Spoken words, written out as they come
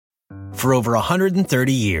For over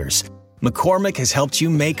 130 years, McCormick has helped you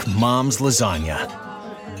make Mom's lasagna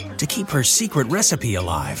to keep her secret recipe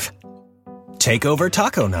alive. Take over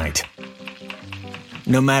taco night.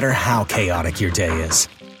 No matter how chaotic your day is.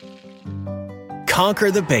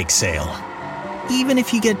 Conquer the bake sale, even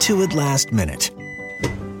if you get to it last minute.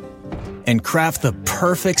 And craft the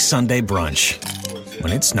perfect Sunday brunch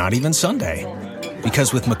when it's not even Sunday.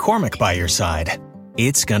 Because with McCormick by your side,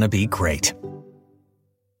 it's gonna be great.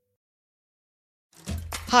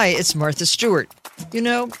 Hi, it's Martha Stewart. You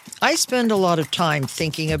know, I spend a lot of time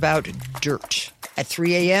thinking about dirt. At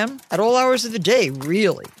 3 a.m., at all hours of the day,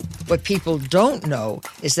 really. What people don't know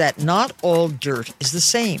is that not all dirt is the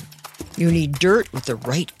same. You need dirt with the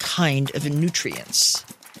right kind of nutrients.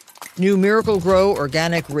 New Miracle Grow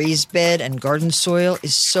organic raised bed and garden soil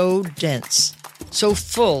is so dense, so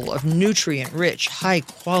full of nutrient-rich,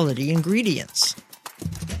 high-quality ingredients.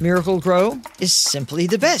 Miracle Grow is simply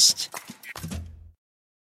the best.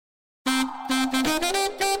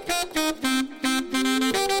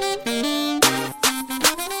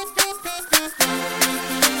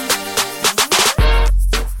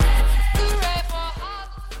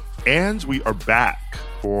 And we are back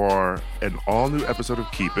for an all-new episode of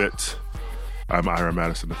Keep It. I'm Ira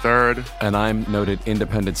Madison III. And I'm noted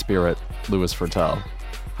independent spirit, Louis Fertel.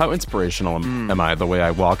 How inspirational am I the way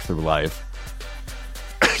I walk through life?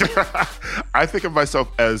 I think of myself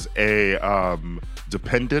as a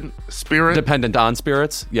dependent spirit. Dependent on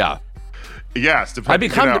spirits? Yeah. Yes. I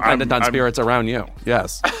become dependent on spirits around you.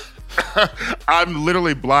 Yes. I'm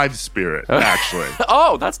literally Blythe Spirit, actually.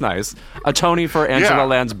 Oh, that's nice. A Tony for Angela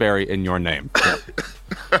Lansbury in your name.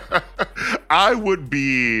 Yeah. I would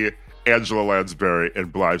be Angela Lansbury in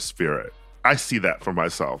Blythe Spirit. I see that for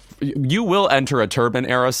myself. You will enter a turban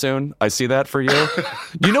era soon. I see that for you.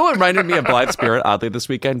 You know what reminded me of Blythe Spirit oddly this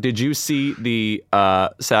weekend? Did you see the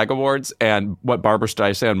SAG Awards and what Barbara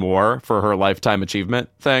Streisand wore for her Lifetime Achievement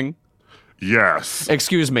thing? Yes.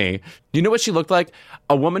 Excuse me. You know what she looked like?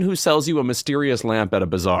 A woman who sells you a mysterious lamp at a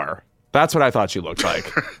bazaar. That's what I thought she looked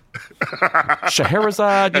like.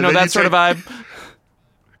 Scheherazade, you know, that sort of vibe.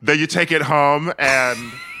 Then you take it home and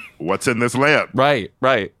what's in this lamp? Right.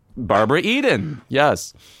 Barbara Eden.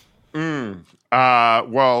 Yes.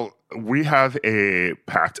 Well, we have a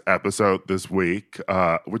packed episode this week.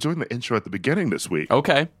 We're doing the intro at the beginning this week.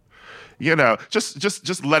 Okay. You know,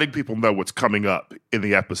 just letting people know what's coming up in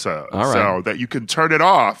the episode. All right. So that you can turn it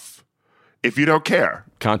off if you don't care.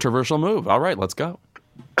 Controversial move. All right, let's go.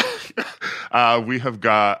 We have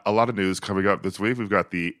got a lot of news coming up this week. We've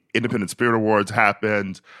got the Independent Spirit Awards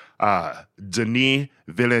happened. Denis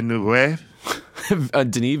Villeneuve.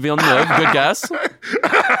 Denis Villeneuve, good guess.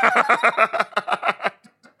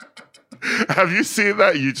 Have you seen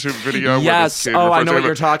that YouTube video? Yes. Oh, I know what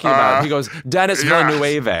you're talking about. He goes, Dennis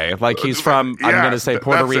Villeneuve. Like he's from, I'm going to say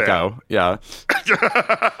Puerto Rico. It. Yeah.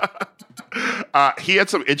 He had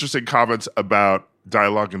some interesting comments about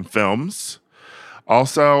dialogue in films.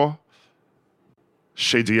 Also,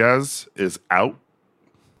 Che Diaz is out.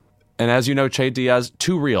 And as you know, Che Diaz,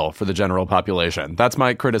 too real for the general population. That's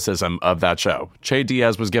my criticism of that show. Che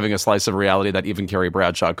Diaz was giving a slice of reality that even Carrie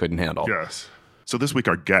Bradshaw couldn't handle. Yes. So this week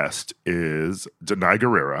our guest is Danai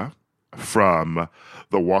Gurira from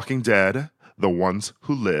The Walking Dead, The Ones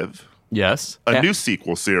Who Live. Yes. A new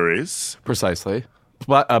sequel series. Precisely.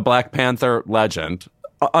 A Black Panther legend.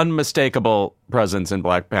 Unmistakable presence in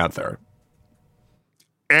Black Panther.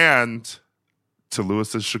 And to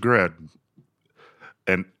Lewis's chagrin,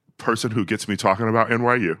 an person who gets me talking about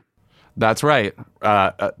NYU. That's right.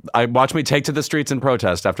 I watch me take to the streets and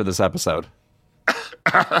protest after this episode.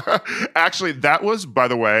 Actually, that was, by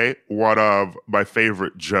the way, one of my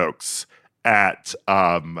favorite jokes at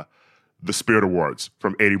the Spirit Awards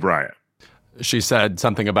from Adie Bryant. She said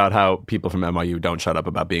something about how people from NYU don't shut up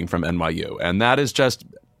about being from NYU. And that is just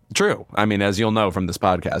true. I mean, as you'll know from this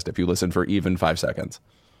podcast, if you listen for even 5 seconds.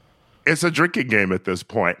 It's a drinking game at this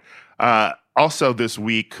point. Also, this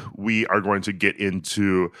week, we are going to get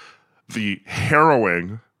into the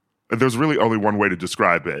harrowing, there's really only one way to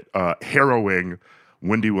describe it, harrowing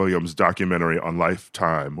Wendy Williams documentary on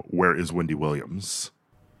Lifetime, Where is Wendy Williams?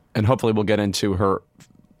 And hopefully we'll get into her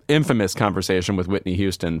infamous conversation with Whitney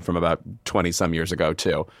Houston from about 20-some years ago,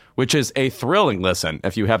 too, which is a thrilling listen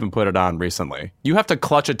if you haven't put it on recently. You have to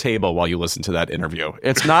clutch a table while you listen to that interview.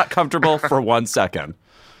 It's not comfortable for 1 second.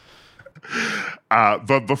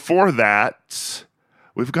 But before that,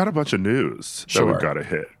 we've got a bunch of news that we've got to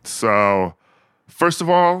hit. So, first of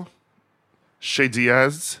all, Che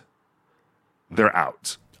Diaz, they're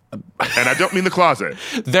out. And I don't mean the closet.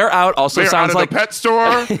 They're out also they're sounds out of like the pet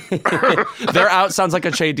store. They're out sounds like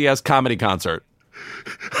a Che Diaz comedy concert.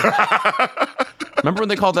 Remember when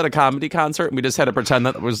they called that a comedy concert and we just had to pretend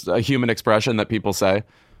that was a human expression that people say?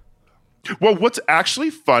 Well, what's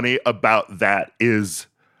actually funny about that is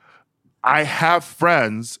I have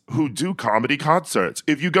friends who do comedy concerts.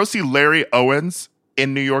 If you go see Larry Owens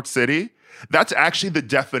in New York City, that's actually the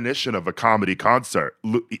definition of a comedy concert.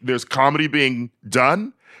 There's comedy being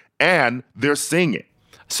done and they're singing.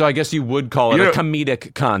 So I guess you would call it a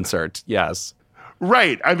comedic concert. Yes.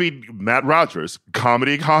 Right. I mean, Matt Rogers,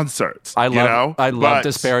 comedy concerts. I love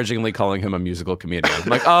disparagingly calling him a musical comedian.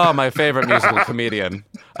 Like, oh, my favorite musical comedian.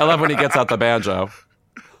 I love when he gets out the banjo.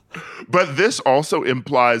 But this also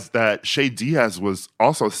implies that Shay Diaz was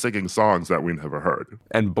also singing songs that we never heard.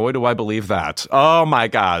 And boy, do I believe that. Oh, my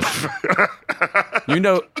gosh.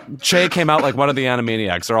 Shay came out like one of the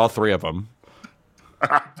Animaniacs, or all three of them.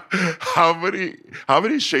 How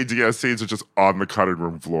many Shay Diaz scenes are just on the cutting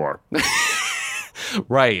room floor?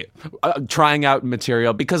 Right. Trying out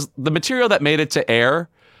material, because the material that made it to air,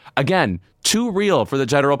 again, too real for the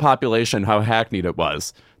general population how hackneyed it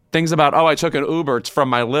was. Things about, I took an Uber from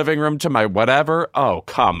my living room to my whatever. Oh,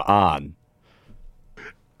 come on.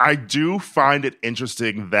 I do find it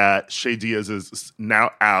interesting that Shay Diaz is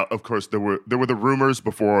now out. Of course, there were the rumors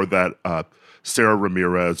before that Sarah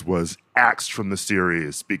Ramirez was axed from the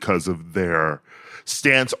series because of their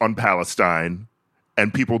stance on Palestine.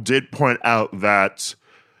 And people did point out that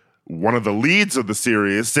one of the leads of the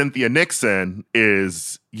series, Cynthia Nixon,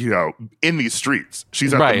 is, in these streets.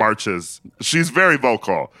 She's at the marches. She's very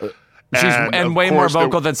vocal. And way more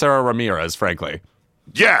vocal than Sarah Ramirez, frankly.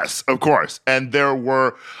 Yes, of course. And there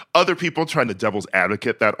were other people trying to devil's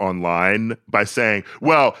advocate that online by saying,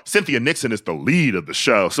 well, Cynthia Nixon is the lead of the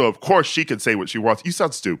show, so of course she can say what she wants. You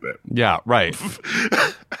sound stupid. Yeah, right.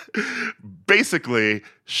 Basically,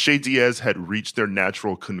 Shay Diaz had reached their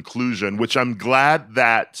natural conclusion, which I'm glad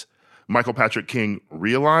that Michael Patrick King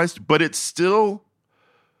realized, but it's still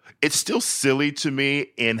silly to me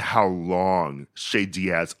in how long Shay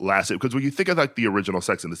Diaz lasted. Because when you think of like the original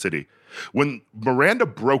Sex and the City, when Miranda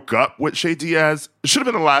broke up with Shay Diaz, it should have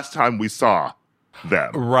been the last time we saw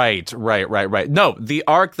them. Right. No, the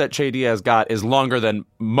arc that Shay Diaz got is longer than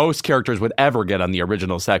most characters would ever get on the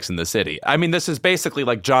original Sex and the City. I mean, this is basically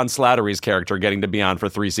like John Slattery's character getting to be on for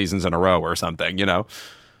 3 seasons in a row or something,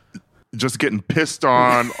 Just getting pissed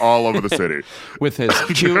on all over the city. With his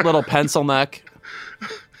cute little pencil neck.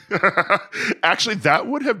 Actually, that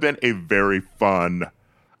would have been a very fun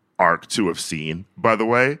arc to have seen, by the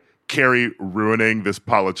way. Carrie ruining this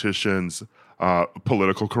politician's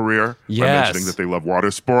political career by mentioning that they love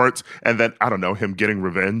water sports, and then, I don't know, him getting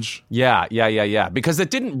revenge. Yeah. Because it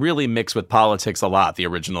didn't really mix with politics a lot, the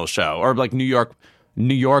original show, or like New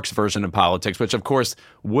York's version of politics, which of course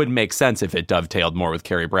would make sense if it dovetailed more with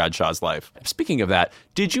Carrie Bradshaw's life. Speaking of that,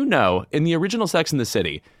 did you know in the original Sex and the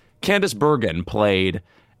City, Candice Bergen played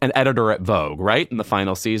an editor at Vogue, right, in the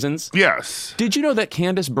final seasons? Yes. Did you know that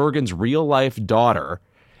Candice Bergen's real-life daughter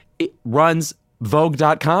runs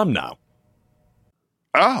Vogue.com now?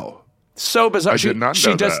 Oh. So bizarre. I did not know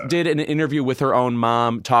She just that. did an interview with her own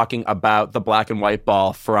mom talking about the black and white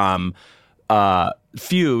ball from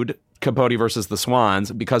Feud, Capote versus the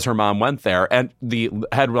Swans, because her mom went there. And the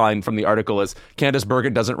headline from the article is, Candice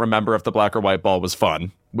Bergen doesn't remember if the black or white ball was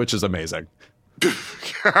fun, which is amazing.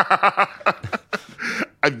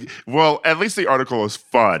 Well, at least the article is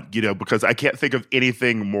fun, because I can't think of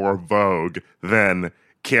anything more Vogue than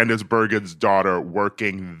Candice Bergen's daughter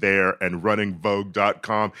working there and running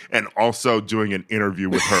Vogue.com and also doing an interview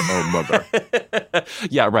with her own mother.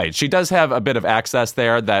 Yeah, right. She does have a bit of access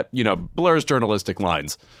there that, blurs journalistic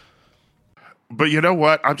lines. But you know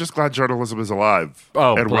what? I'm just glad journalism is alive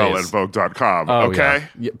and please. well at Vogue.com, okay?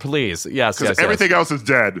 Yeah, please. Yes. Because everything else is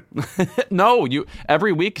dead. No,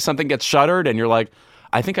 every week something gets shuttered and you're like,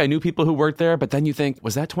 I think I knew people who worked there, but then you think,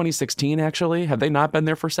 was that 2016 actually? Have they not been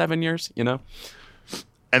there for 7 years?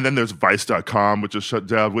 And then there's Vice.com, which is shut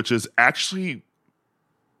down, which has actually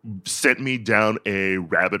sent me down a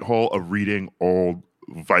rabbit hole of reading old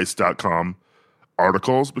Vice.com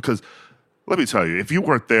articles. Because let me tell you, if you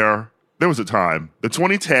weren't there was a time, the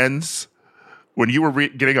 2010s, when you were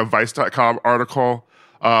getting a Vice.com article,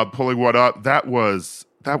 pulling one up, that was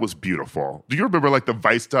beautiful. Do you remember like the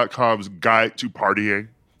Vice.com's guide to partying?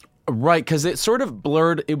 Right, because it sort of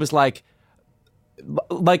blurred. It was like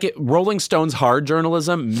Rolling Stone's hard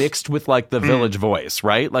journalism mixed with like the Village Voice,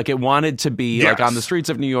 right? Like it wanted to be like on the streets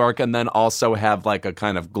of New York and then also have like a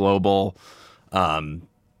kind of global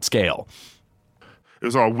scale. It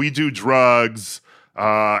was all, we do drugs,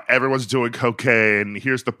 everyone's doing cocaine,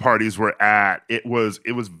 here's the parties we're at. It was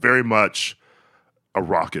very much a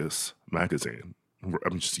raucous magazine.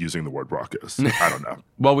 I'm just using the word raucous. I don't know.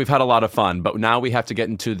 Well, we've had a lot of fun, but now we have to get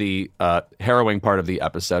into the harrowing part of the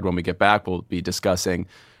episode. When we get back, we'll be discussing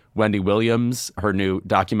Wendy Williams, her new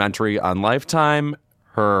documentary on Lifetime,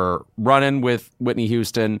 her run-in with Whitney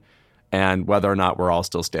Houston, and whether or not we're all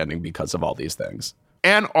still standing because of all these things.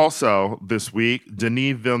 And also this week,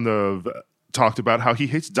 Denis Villeneuve talked about how he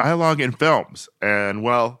hates dialogue in films. And,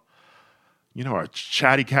 well, you know, our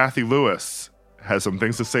chatty Kathy Lewis has some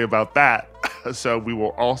things to say about that. So we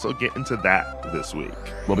will also get into that this week.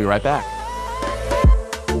 We'll be right back.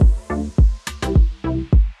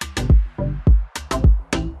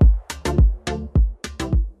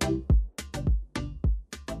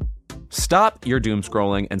 Stop your doom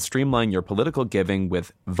scrolling and streamline your political giving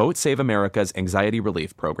with Vote Save America's anxiety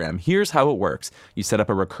relief program. Here's how it works. You set up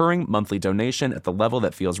a recurring monthly donation at the level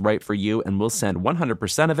that feels right for you, and we'll send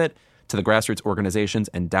 100% of it to the grassroots organizations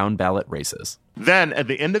and down-ballot races. Then, at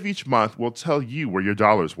the end of each month, we'll tell you where your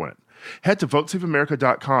dollars went. Head to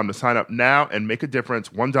votesaveamerica.com to sign up now and make a difference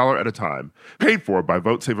 $1 at a time. Paid for by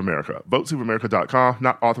Vote Save America. Votesaveamerica.com,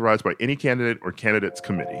 not authorized by any candidate or candidates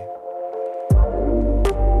committee.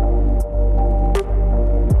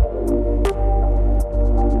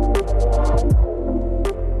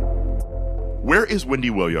 Where is Wendy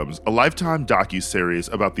Williams? A Lifetime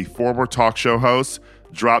docuseries about the former talk show host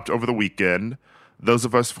dropped over the weekend. Those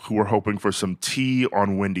of us who were hoping for some tea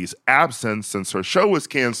on Wendy's absence since her show was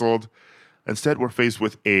canceled, instead were faced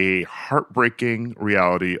with a heartbreaking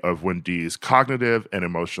reality of Wendy's cognitive and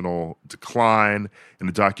emotional decline in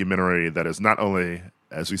a documentary that is not only,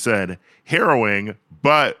 as we said, harrowing,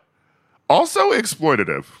 but also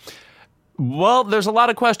exploitative. Well, there's a lot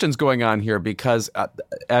of questions going on here because,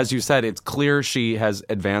 as you said, it's clear she has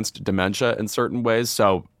advanced dementia in certain ways.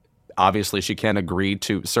 So obviously she can't agree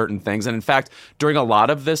to certain things. And in fact, during a lot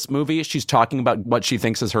of this movie, she's talking about what she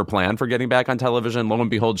thinks is her plan for getting back on television. Lo and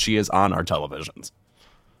behold, she is on our televisions.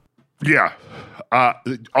 Yeah.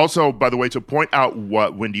 Also, by the way, to point out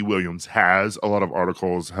what Wendy Williams has, a lot of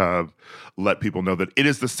articles have let people know that it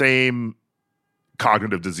is the same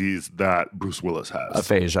cognitive disease that Bruce Willis has.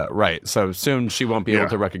 Aphasia, right. So soon she won't be able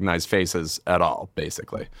to recognize faces at all,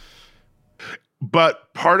 basically.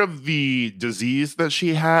 But part of the disease that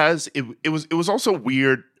she has, it was also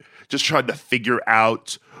weird just trying to figure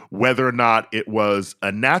out whether or not it was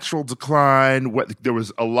a natural decline. There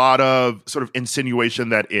was a lot of sort of insinuation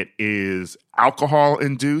that it is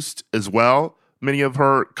alcohol-induced as well, many of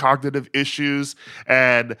her cognitive issues.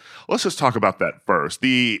 And let's just talk about that first.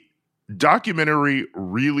 The documentary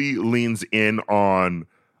really leans in on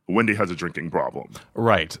Wendy has a drinking problem.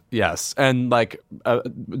 Right. Yes. And like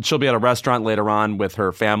she'll be at a restaurant later on with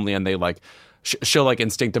her family and they like she'll like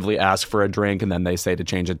instinctively ask for a drink and then they say to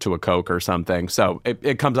change it to a Coke or something. So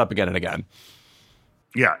it comes up again and again.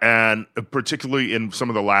 Yeah. And particularly in some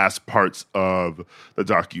of the last parts of the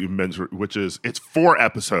documentary, which is it's 4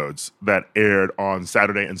 episodes that aired on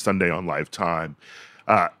Saturday and Sunday on Lifetime.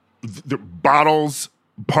 The bottles,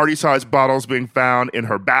 party-sized bottles being found in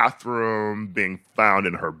her bathroom, being found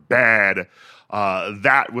in her bed.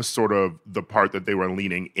 That was sort of the part that they were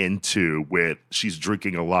leaning into with she's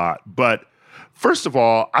drinking a lot. But first of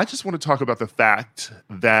all, I just want to talk about the fact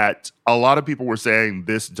that a lot of people were saying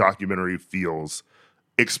this documentary feels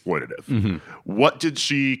exploitative. Mm-hmm. What did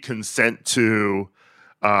she consent to?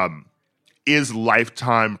 Is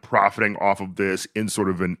Lifetime profiting off of this in sort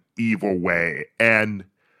of an evil way? And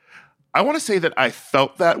I want to say that I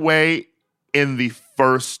felt that way in the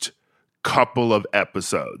first couple of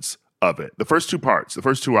episodes of it. The first 2 parts, the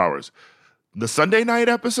first 2 hours. The Sunday night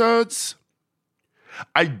episodes,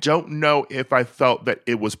 I don't know if I felt that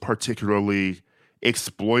it was particularly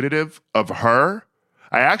exploitative of her.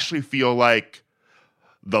 I actually feel like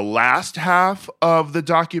the last half of the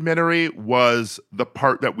documentary was the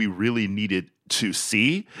part that we really needed to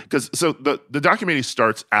see. Because so the documentary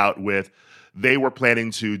starts out with they were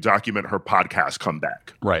planning to document her podcast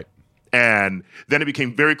comeback. Right. And then it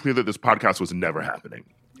became very clear that this podcast was never happening.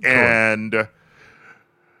 Cool. And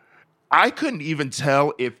I couldn't even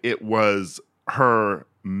tell if it was her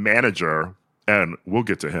manager, and we'll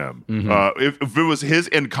get to him, if it was his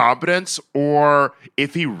incompetence or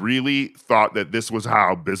if he really thought that this was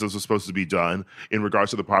how business was supposed to be done in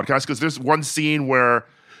regards to the podcast. Because there's one scene where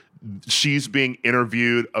she's being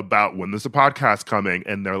interviewed about when there's a podcast coming,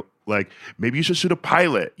 and they're like, maybe you should shoot a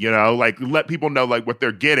pilot, like let people know like what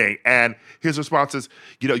they're getting. And his response is,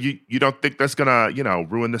 you don't think that's gonna,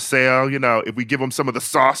 ruin the sale, if we give them some of the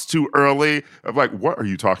sauce too early. I'm like, what are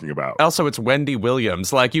you talking about? Also, it's Wendy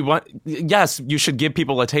Williams. Like yes, you should give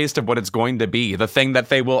people a taste of what it's going to be, the thing that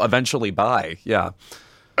they will eventually buy. Yeah.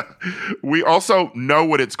 We also know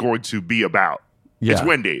what it's going to be about. It's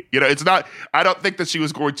Wendy. It's not, I don't think that she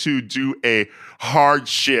was going to do a hard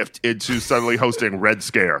shift into suddenly hosting Red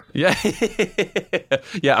Scare. Yeah.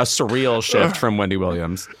 Yeah, a surreal shift from Wendy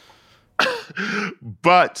Williams.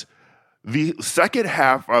 But the second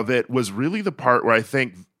half of it was really the part where I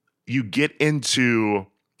think you get into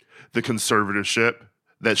the conservatorship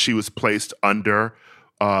that she was placed under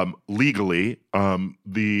legally.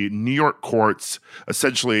 The New York courts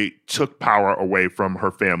essentially took power away from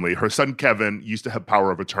her family. Her son Kevin used to have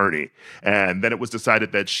power of attorney, and then it was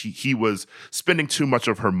decided that he was spending too much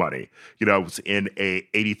of her money. Was in a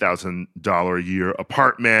 $80,000 a year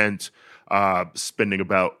apartment, spending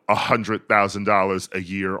about $100,000 a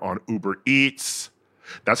year on Uber Eats.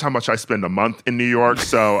 That's how much I spend a month in New York.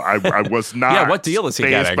 So I was not yeah, what deal is he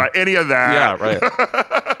getting? By any of that. Yeah,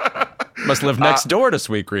 right. Must live next door to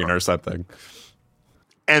Sweet Green or something.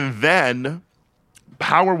 And then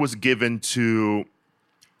power was given to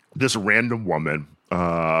this random woman.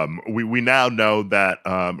 We now know that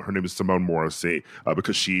her name is Simone Morrissey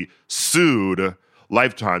because she sued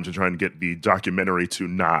Lifetime to try and get the documentary to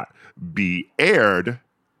not be aired.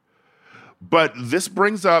 But this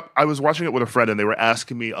brings up, I was watching it with a friend and they were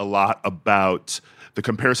asking me a lot about the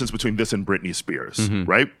comparisons between this and Britney Spears,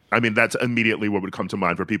 right? I mean, that's immediately what would come to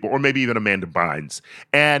mind for people, or maybe even Amanda Bynes.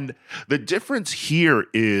 And the difference here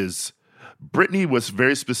is Britney was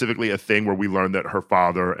very specifically a thing where we learned that her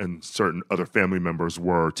father and certain other family members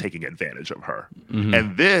were taking advantage of her.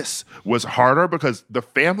 And this was harder because the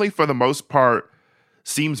family, for the most part,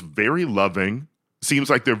 seems very loving, seems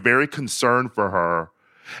like they're very concerned for her.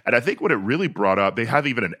 And I think what it really brought up, they have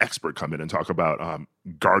even an expert come in and talk about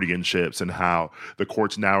guardianships and how the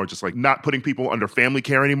courts now are just like not putting people under family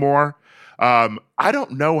care anymore. I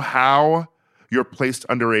don't know how you're placed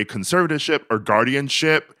under a conservatorship or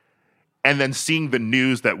guardianship and then seeing the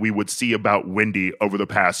news that we would see about Wendy over the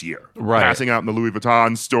past year. Right. Passing out in the Louis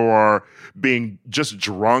Vuitton store, being just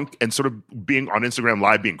drunk and sort of being on Instagram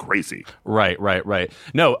Live being crazy. Right.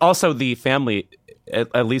 No, also the family,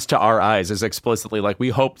 at least to our eyes, is explicitly like, we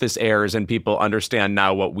hope this airs and people understand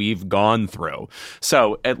now what we've gone through.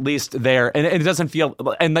 So at least there, and it doesn't feel,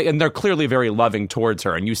 and they're clearly very loving towards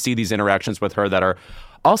her. And you see these interactions with her that are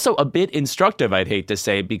also a bit instructive, I'd hate to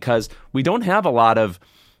say, because we don't have a lot of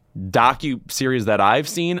docu-series that I've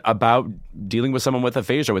seen about dealing with someone with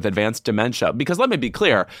aphasia, with advanced dementia. Because let me be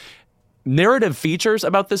clear, narrative features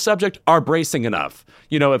about this subject are bracing enough.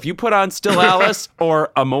 If you put on Still Alice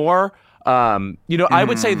or Amour, I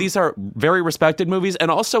would say these are very respected movies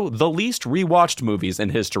and also the least rewatched movies in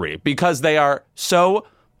history because they are so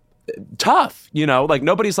tough. Like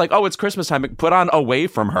nobody's like, oh, it's Christmas time, put on Away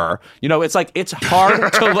from Her. It's like, it's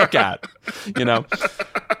hard to look at,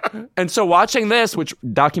 And so watching this, which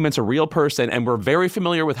documents a real person, and we're very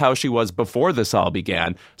familiar with how she was before this all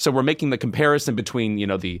began. So we're making the comparison between,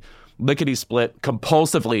 the lickety-split,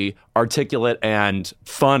 compulsively articulate and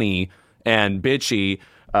funny and bitchy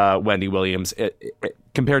Wendy Williams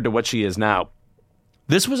compared to what she is now.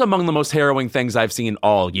 This was among the most harrowing things I've seen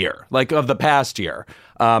all year, like of the past year.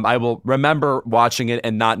 I will remember watching it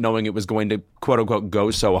and not knowing it was going to, quote unquote,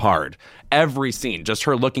 go so hard. Every scene, just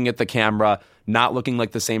her looking at the camera, not looking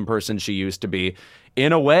like the same person she used to be.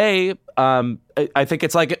 In a way, I think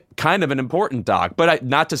it's like kind of an important doc, but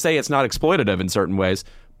not to say it's not exploitative in certain ways,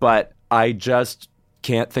 but I just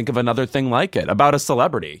can't think of another thing like it about a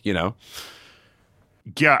celebrity,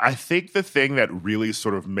 Yeah, I think the thing that really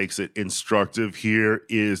sort of makes it instructive here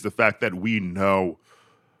is the fact that we know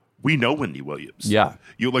Wendy Williams. Yeah.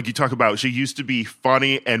 You talk about, she used to be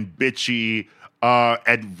funny and bitchy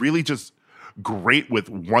and really just great with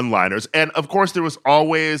one-liners. And of course, there was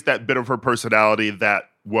always that bit of her personality that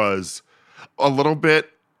was a little bit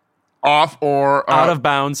off or out of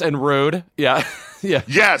bounds and rude. Yeah. Yeah.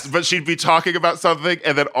 Yes, but she'd be talking about something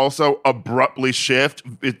and then also abruptly shift.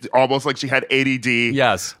 It's almost like she had ADD.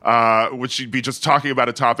 Yes. Which she'd be just talking about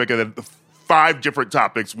a topic and then 5 different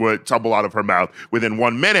topics would tumble out of her mouth within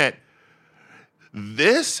 1 minute.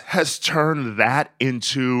 This has turned that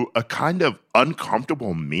into a kind of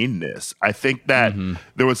uncomfortable meanness. I think that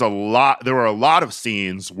there were a lot of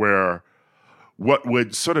scenes where what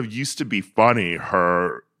would sort of used to be funny,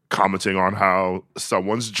 her commenting on how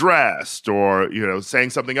someone's dressed or, saying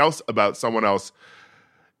something else about someone else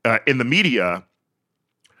in the media,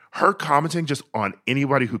 her commenting just on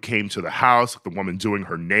anybody who came to the house, the woman doing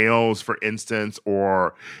her nails, for instance,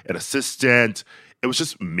 or an assistant. It was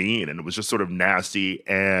just mean and it was just sort of nasty.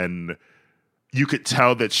 And you could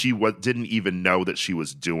tell that she didn't even know that she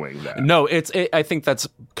was doing that. No, I think that's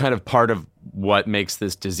kind of part of what makes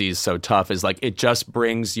this disease so tough is like it just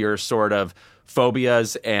brings your sort of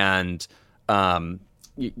phobias and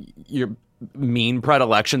your mean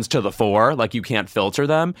predilections to the fore, like you can't filter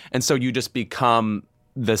them. And so you just become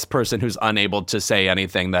this person who's unable to say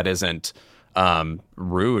anything that isn't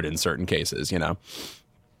rude in certain cases, you know?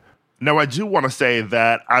 Now, I do want to say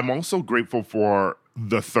that I'm also grateful for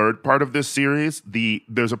the third part of this series.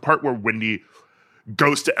 There's a part where Wendy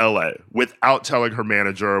goes to LA without telling her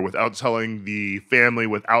manager, without telling the family,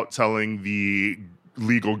 without telling the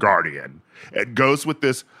legal guardian. It goes with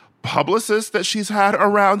this publicist that she's had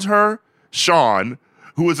around her, Sean,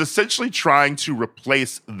 who is essentially trying to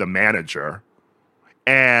replace the manager.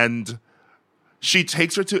 And she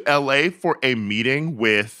takes her to LA for a meeting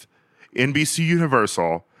with NBC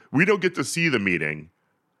Universal. We don't get to see the meeting,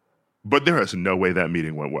 but there is no way that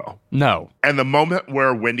meeting went well. No. And the moment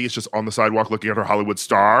where Wendy is just on the sidewalk looking at her Hollywood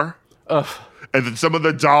star, Ugh. and then some of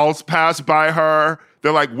the dolls pass by her,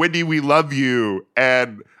 they're like, Wendy, we love you.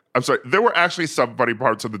 And I'm sorry, there were actually some funny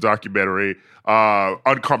parts of the documentary,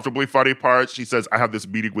 uncomfortably funny parts. She says, I have this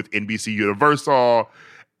meeting with NBC Universal.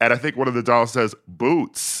 And I think one of the dolls says,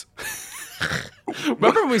 Boots.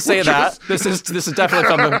 Remember when we say that? This is definitely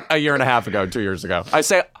from a year and a half ago, 2 years ago.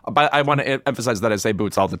 I want to emphasize that I say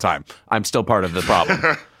Boots all the time. I'm still part of the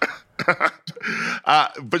problem.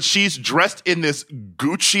 But she's dressed in this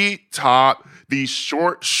Gucci top, these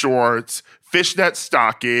short shorts, fishnet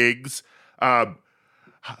stockings,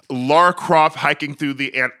 Lara Croft hiking through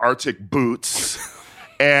the Antarctic boots,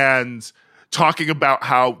 and talking about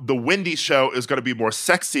how the Wendy show is going to be more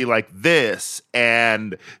sexy like this,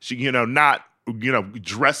 and she, not,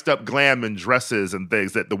 dressed up glam in dresses and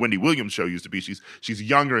things that the Wendy Williams show used to be. She's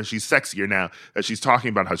younger and she's sexier now. And she's talking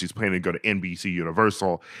about how she's planning to go to NBC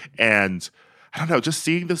Universal. And I don't know, just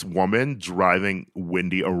seeing this woman driving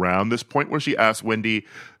Wendy around, this point where she asks Wendy,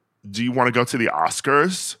 do you want to go to the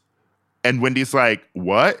Oscars? And Wendy's like,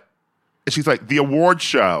 what? And she's like, the award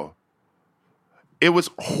show. It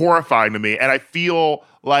was horrifying to me. And I feel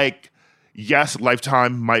like, yes,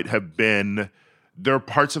 Lifetime might have been, there are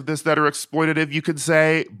parts of this that are exploitative, you could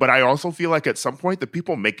say. But I also feel like at some point, the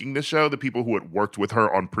people making the show, the people who had worked with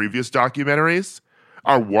her on previous documentaries,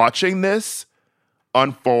 are watching this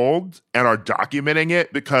unfold and are documenting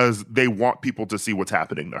it because they want people to see what's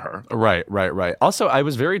happening to her. Right. Also, I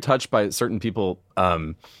was very touched by certain people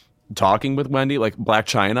talking with Wendy, like Black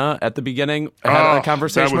China at the beginning. I had a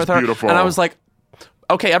conversation with her. Beautiful. And I was like,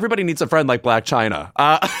 okay, everybody needs a friend like Black China.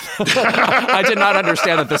 I did not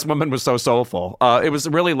understand that this woman was so soulful. It was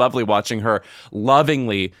really lovely watching her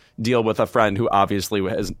lovingly deal with a friend who obviously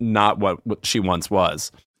is not what she once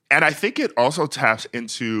was. And I think it also taps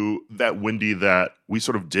into that Wendy that we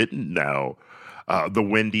sort of didn't know. The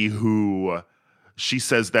Wendy who, she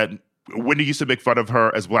says that Wendy used to make fun of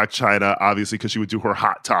her as Black China, obviously, because she would do her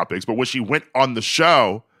hot topics. But when she went on the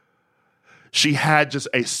show, she had just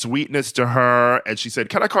a sweetness to her. And she said,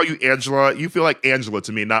 can I call you Angela? You feel like Angela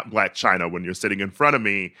to me, not Black China when you're sitting in front of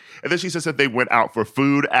me. And then she says that they went out for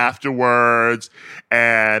food afterwards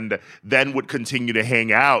and then would continue to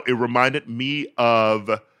hang out. It reminded me of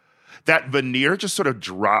that veneer just sort of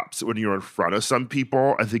drops when you're in front of some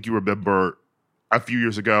people. I think you remember a few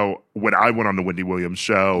years ago when I went on the Wendy Williams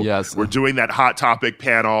show. Yes. We're doing that hot topic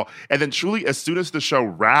panel. And then truly, as soon as the show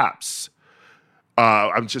wraps,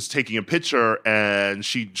 I'm just taking a picture and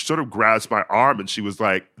she sort of grabs my arm and she was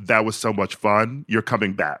like, that was so much fun. You're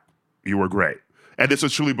coming back. You were great. And this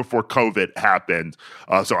was truly before COVID happened.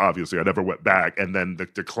 So obviously I never went back. And then the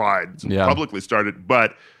decline publicly started.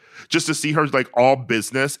 But just to see her like all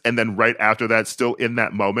business and then right after that, still in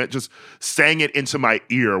that moment, just saying it into my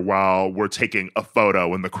ear while we're taking a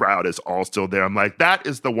photo and the crowd is all still there. I'm like, that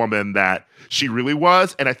is the woman that she really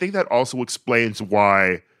was. And I think that also explains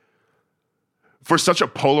why, for such a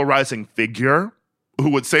polarizing figure who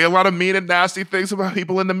would say a lot of mean and nasty things about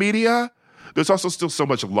people in the media, there's also still so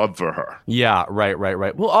much love for her. Yeah, right.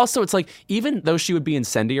 Well, also, it's like, even though she would be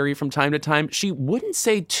incendiary from time to time, she wouldn't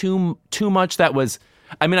say too much that was...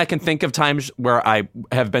 I mean, I can think of times where I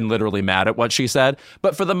have been literally mad at what she said,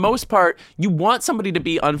 but for the most part, you want somebody to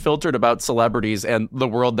be unfiltered about celebrities and the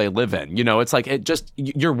world they live in. You know, it's like,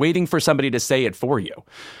 you're waiting for somebody to say it for you.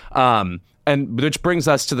 And which brings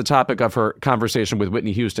us to the topic of her conversation with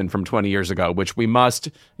Whitney Houston from 20 years ago, which we must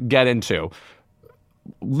get into.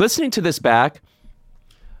 Listening to this back,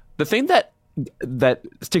 the thing that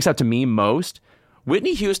sticks out to me most,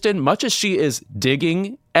 Whitney Houston, much as she is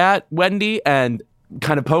digging at Wendy and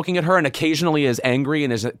kind of poking at her and occasionally is angry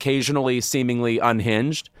and is occasionally seemingly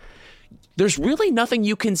unhinged, there's really nothing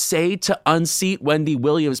you can say to unseat Wendy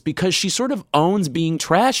Williams because she sort of owns being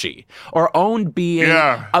trashy or owned being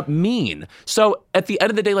mean. So at the end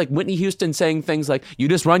of the day, like Whitney Houston saying things like, you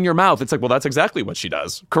just run your mouth. It's like, well, that's exactly what she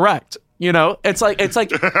does. Correct. You know, it's like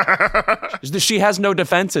she has no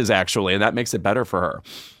defenses, actually, and that makes it better for her.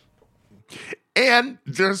 And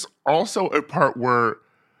there's also a part where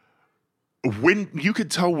when you could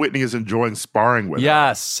tell Whitney is enjoying sparring with her.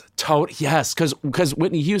 Yes, because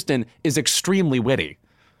Whitney Houston is extremely witty.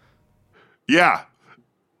 Yeah.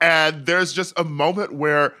 And there's just a moment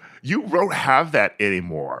where you don't have that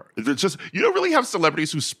anymore. It's just, you don't really have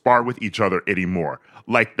celebrities who spar with each other anymore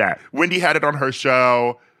like that. Wendy had it on her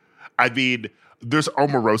show. I mean, there's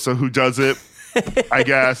Omarosa who does it, I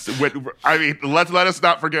guess. Let us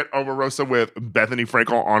not forget Omarosa with Bethany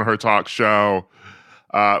Frankel on her talk show.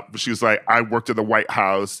 She was like, I worked in the White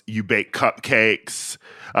House, you bake cupcakes.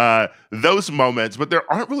 Those moments, but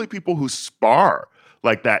there aren't really people who spar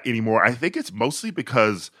like that anymore. I think it's mostly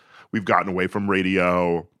because we've gotten away from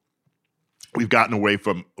radio. We've gotten away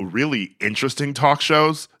from really interesting talk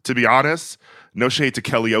shows, to be honest. No shade to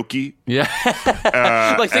Kellyoke. Yeah.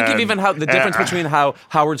 Think of even how the difference between how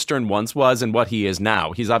Howard Stern once was and what he is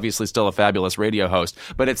now. He's obviously still a fabulous radio host,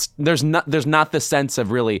 but there's not the sense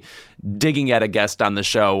of really digging at a guest on the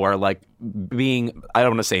show or like being, I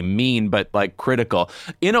don't want to say mean, but like critical.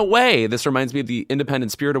 In a way, this reminds me of the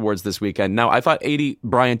Independent Spirit Awards this weekend. Now, I thought Adie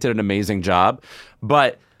Bryant did an amazing job,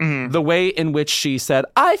 but the way in which she said,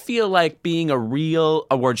 I feel like being a real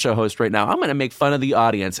award show host right now, I'm going to make fun of the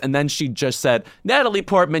audience. And then she just said, Natalie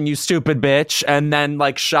Portman, you stupid bitch. And then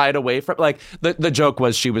like shied away from, like, the joke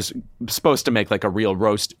was she was supposed to make like a real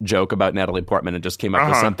roast joke about Natalie Portman and just came up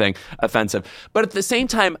with something offensive. But at the same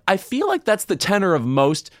time, I feel like that's the tenor of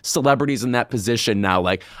most celebrities in that position now.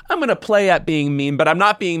 Like, I'm going to play at being mean, but I'm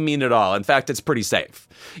not being mean at all. In fact, it's pretty safe.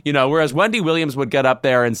 You know, whereas Wendy Williams would get up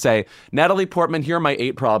there and say, Natalie Portman, here are my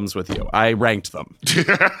 8 problems with you. I ranked them.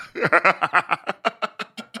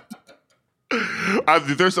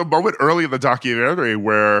 There's a moment early in the documentary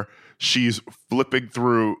where she's flipping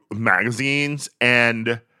through magazines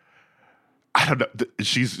and I don't know,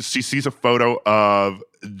 she sees a photo of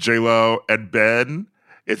J-Lo and Ben.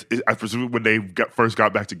 I presume when they first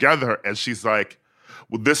got back together, and she's like,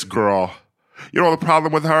 well, this girl, you know the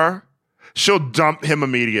problem with her? She'll dump him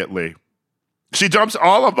immediately. She dumps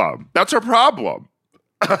all of them. That's her problem.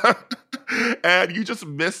 And you just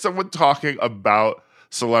miss someone talking about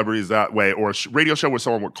celebrities that way, or a radio show where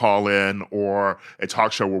someone would call in, or a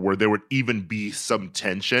talk show where there would even be some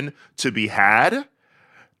tension to be had.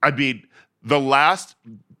 I mean, the last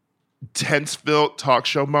tense-filled talk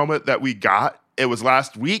show moment that we got, it was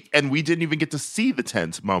last week, and we didn't even get to see the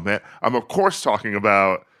tense moment. I'm, of course, talking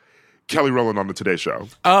about Kelly Rowland on the Today Show.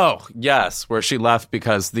 Oh, yes, where she left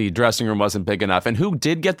because the dressing room wasn't big enough. And who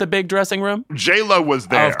did get the big dressing room? J-Lo was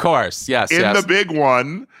there. Oh, of course, yes, in the big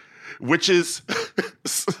one, which is...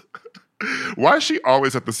 Why is she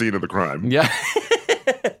always at the scene of the crime? Yeah.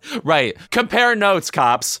 Right. Compare notes,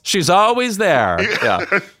 cops. She's always there. Yeah.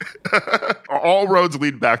 All roads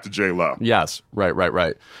lead back to J-Lo. Yes.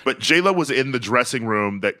 Right. But J-Lo was in the dressing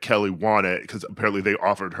room that Kelly wanted because apparently they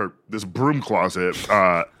offered her this broom closet.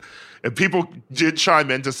 And people did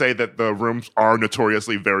chime in to say that the rooms are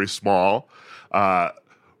notoriously very small.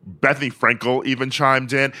 Bethany Frankel even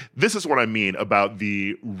chimed in. This is what I mean about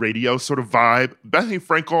the radio sort of vibe. Bethany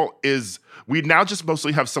Frankel we now just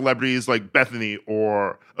mostly have celebrities like Bethany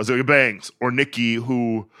or Azealia Banks or Nikki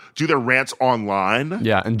who do their rants online.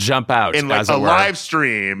 Yeah, and jump out in like a live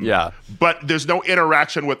stream. Yeah. But there's no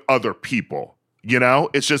interaction with other people. You know?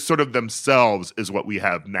 It's just sort of themselves is what we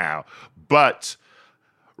have now. But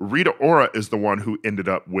Rita Ora is the one who ended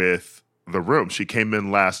up with the room. She came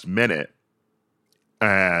in last minute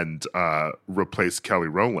and replaced Kelly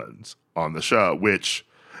Rowland on the show, which,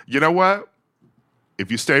 you know what? If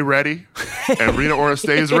you stay ready and Rita Ora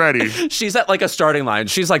stays ready. She's at like a starting line.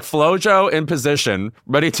 She's like FloJo in position,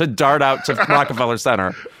 ready to dart out to Rockefeller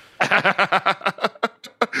Center.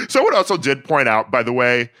 Someone also did point out, by the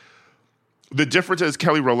way, the difference is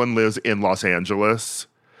Kelly Rowland lives in Los Angeles,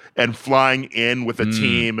 and flying in with a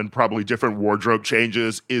team and probably different wardrobe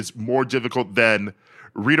changes is more difficult than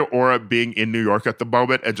Rita Ora being in New York at the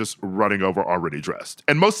moment and just running over already dressed.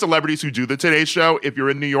 And most celebrities who do the Today Show, if you're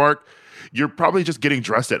in New York, you're probably just getting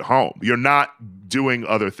dressed at home. You're not doing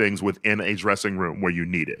other things within a dressing room where you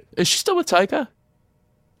need it. Is she still with Taika?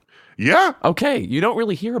 Yeah. Okay. You don't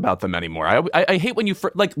really hear about them anymore. I hate when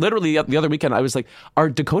like literally the other weekend, I was like, are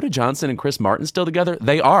Dakota Johnson and Chris Martin still together?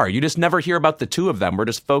 They are. You just never hear about the two of them. We're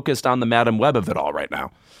just focused on the Madam Web of it all right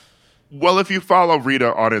now. Well, if you follow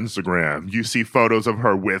Rita on Instagram, you see photos of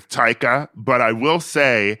her with Taika. But I will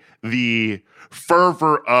say the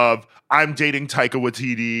fervor of I'm dating Taika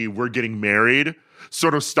Waititi, we're getting married,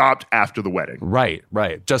 sort of stopped after the wedding. Right.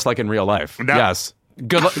 Just like in real life. Yes.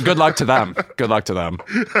 Good luck to them. Good luck to them.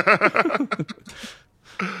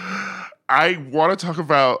 I want to talk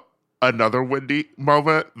about another Wendy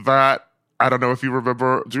moment that I don't know if you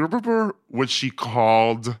remember. Do you remember when she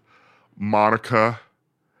called Monica?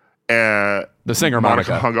 And the singer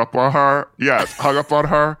Monica hung up on her. Yes, hung up on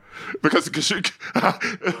her because she,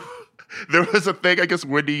 there was a thing I guess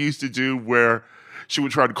Wendy used to do where she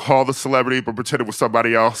would try to call the celebrity but pretend it was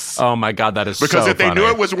somebody else. Oh my God, that is because so if they funny. knew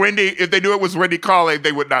it was Wendy calling,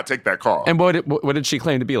 they would not take that call. And what did she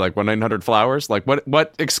claim to be, like 1-900-Flowers? Like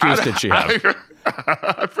what excuse did she have?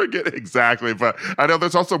 I forget exactly, but I know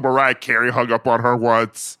there's also Mariah Carey hung up on her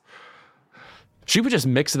once. She would just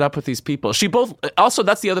mix it up with these people. Also,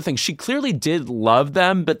 that's the other thing. She clearly did love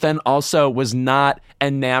them, but then also was not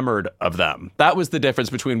enamored of them. That was the difference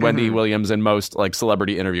between Wendy Williams and most like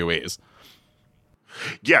celebrity interviewees.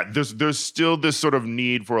 Yeah, there's still this sort of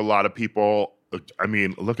need for a lot of people. I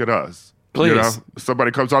mean, look at us. Please. You know,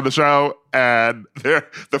 somebody comes on the show and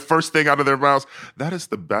the first thing out of their mouths, that is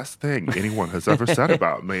the best thing anyone has ever said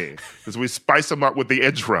about me. Because we spice them up with the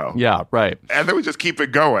intro. Yeah, right. And then we just keep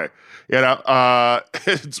it going. You know,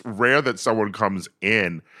 it's rare that someone comes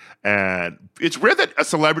in, and it's rare that a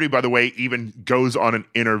celebrity, by the way, even goes on an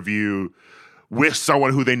interview with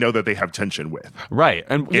someone who they know that they have tension with. Right.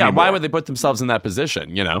 And yeah, anymore. why would they put themselves in that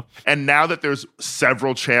position, you know? And now that there's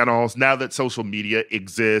several channels, now that social media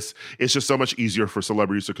exists, it's just so much easier for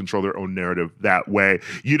celebrities to control their own narrative that way.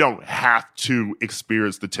 You don't have to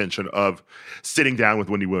experience the tension of sitting down with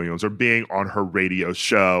Wendy Williams or being on her radio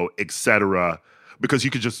show, etc., because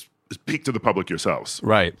you could just speak to the public yourselves.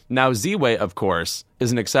 Right. Now, Z-Way, of course,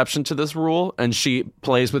 is an exception to this rule, and she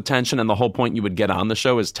plays with tension, and the whole point you would get on the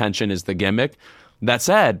show is tension is the gimmick. That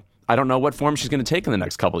said, I don't know what form she's going to take in the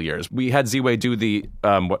next couple of years. We had Z-Way do the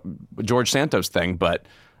George Santos thing, but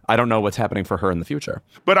I don't know what's happening for her in the future.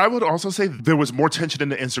 But I would also say there was more tension in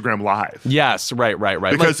the Instagram Live. Yes, right.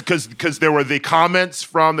 Because there were the comments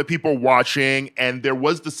from the people watching, and there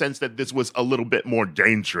was the sense that this was a little bit more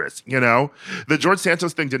dangerous, you know? The George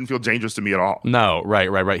Santos thing didn't feel dangerous to me at all. No,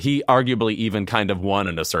 right. He arguably even kind of won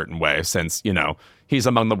in a certain way since, you know, he's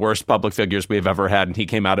among the worst public figures we've ever had, and he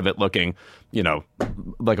came out of it looking, you know,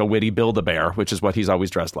 like a witty Build-A-Bear, which is what he's always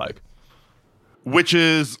dressed like. Which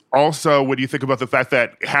is also when you think about the fact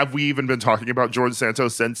that have we even been talking about George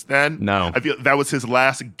Santos since then? No. I feel that was his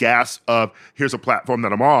last gasp of here's a platform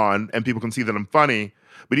that I'm on and people can see that I'm funny.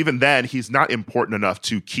 But even then, he's not important enough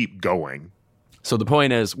to keep going. So the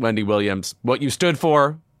point is, Wendy Williams, what you stood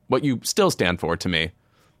for, what you still stand for to me,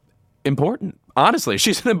 important. Honestly,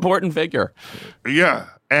 she's an important figure. Yeah.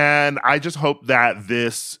 And I just hope that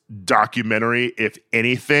this documentary, if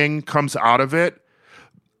anything comes out of it,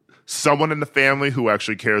 someone in the family who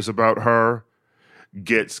actually cares about her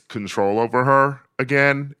gets control over her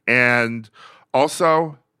again. And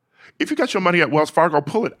also, if you got your money at Wells Fargo,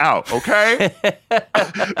 pull it out, okay?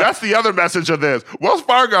 That's the other message of this. Wells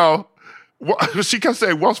Fargo, she kept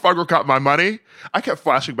saying, Wells Fargo got my money. I kept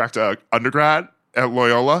flashing back to undergrad at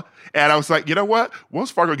Loyola. And I was like, you know what?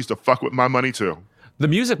 Wells Fargo used to fuck with my money too. The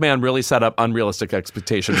Music Man really set up unrealistic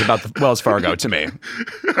expectations about the Wells Fargo to me.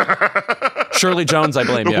 Shirley Jones, I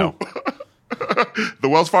blame you. The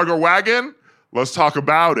Wells Fargo wagon? Let's talk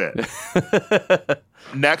about it.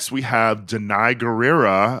 Next, we have Danai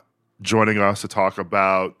Gurira joining us to talk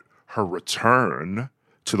about her return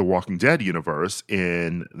to the Walking Dead universe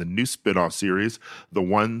in the new spin-off series, The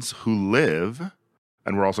Ones Who Live.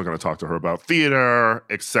 And we're also going to talk to her about theater,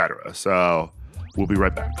 etc. So we'll be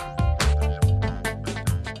right back.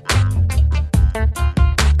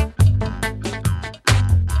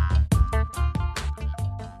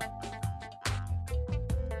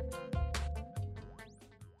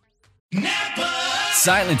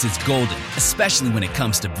 Silence is golden, especially when it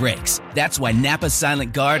comes to brakes. That's why Napa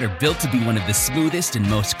Silent Guard are built to be one of the smoothest and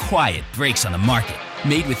most quiet brakes on the market.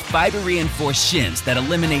 Made with fiber-reinforced shims that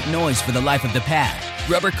eliminate noise for the life of the pad,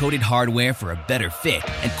 rubber-coated hardware for a better fit,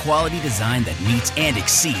 and quality design that meets and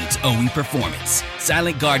exceeds OE performance.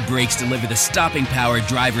 Silent Guard brakes deliver the stopping power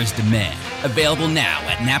drivers demand. Available now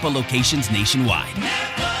at Napa locations nationwide.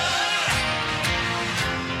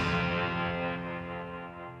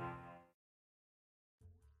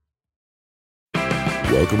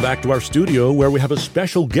 Welcome back to our studio where we have a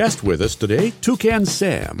special guest with us today, Toucan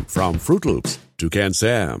Sam from Fruit Loops. Toucan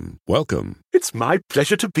Sam, welcome. It's my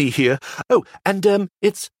pleasure to be here. Oh, and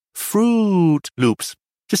it's Fruit Loops,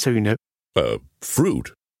 just so you know.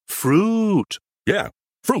 Fruit? Fruit. Yeah,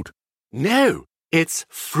 fruit. No, it's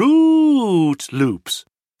Fruit Loops.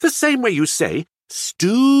 The same way you say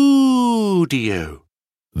studio.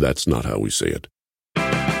 That's not how we say it.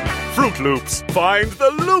 Fruit Loops, find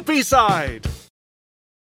the loopy side.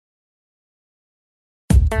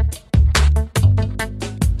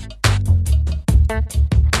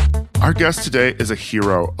 Our guest today is a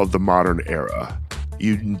hero of the modern era.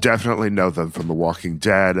 You definitely know them from The Walking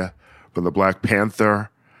Dead, from the Black Panther.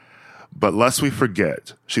 But lest we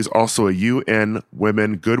forget, she's also a UN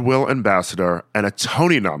Women Goodwill Ambassador and a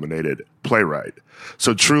Tony-nominated playwright.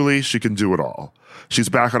 So truly, she can do it all. She's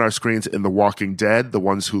back on our screens in The Walking Dead, The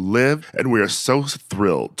Ones Who Live, and we are so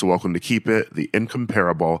thrilled to welcome to keep it the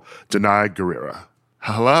incomparable Danai Gurira.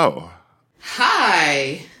 Hello.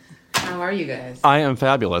 Hi. How are you guys? I am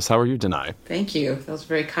fabulous. How are you, Danai? Thank you. That was a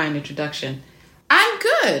very kind introduction. I'm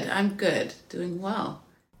good. Doing well.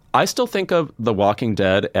 I still think of The Walking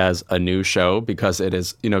Dead as a new show because it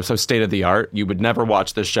is, so state of the art. You would never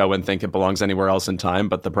watch this show and think it belongs anywhere else in time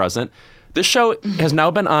but the present. This show has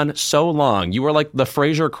now been on so long. You were like the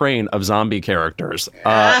Fraser Crane of zombie characters.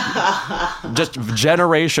 Just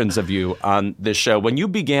generations of you on this show. When you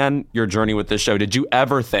began your journey with this show, did you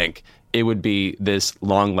ever think it would be this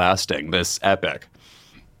long-lasting, this epic?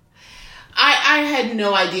 I had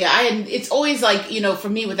no idea. It's always like, for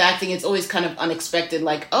me with acting, it's always kind of unexpected.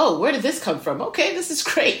 Like, oh, where did this come from? Okay, this is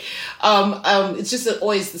great. It's just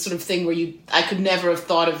always the sort of thing where I could never have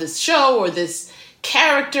thought of this show or this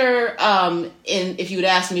character. If you had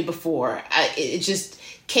asked me before, it just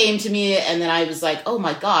came to me, and then I was like, oh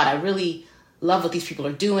my God, I really love what these people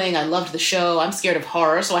are doing. I loved the show. I'm scared of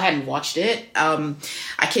horror, so I hadn't watched it.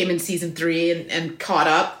 I came in season 3 and caught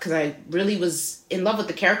up because I really was in love with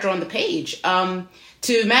the character on the page.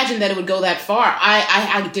 To imagine that it would go that far,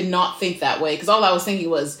 I did not think that way, because all I was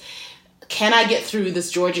thinking was, can I get through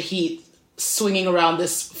this Georgia heat swinging around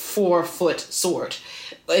this 4-foot sword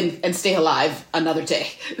and stay alive another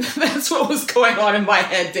day? That's what was going on in my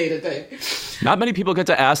head day to day. Not many people get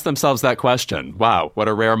to ask themselves that question. Wow, what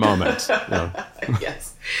a rare moment.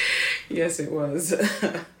 Yes, it was.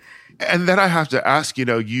 And then I have to ask,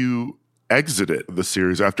 you exited the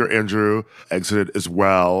series after Andrew exited as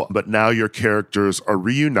well, but now your characters are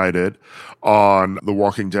reunited on The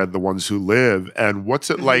Walking Dead, The Ones Who Live. And what's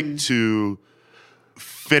it like to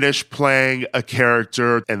finish playing a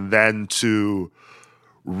character and then to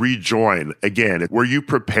rejoin again? Were you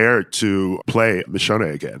prepared to play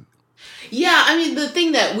Michonne again? Yeah, I mean, the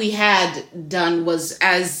thing that we had done was,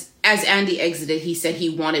 as Andy exited, he said he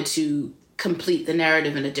wanted to complete the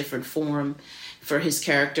narrative in a different form for his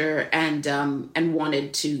character, and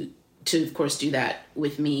wanted to of course do that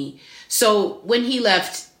with me. So when he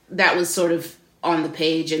left, that was sort of on the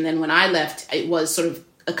page, and then when I left, it was sort of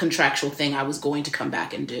a contractual thing I was going to come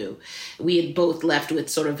back and do. We had both left with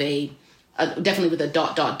sort of a definitely with a ...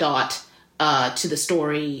 to the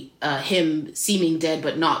story, him seeming dead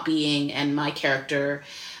but not being, and my character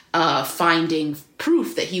finding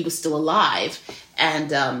proof that he was still alive,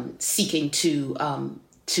 and seeking to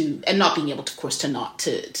and not being able to, of course, to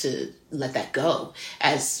let that go,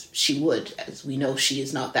 as she would, as we know she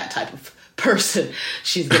is not that type of person.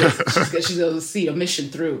 She's gonna see a mission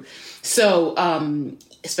through. So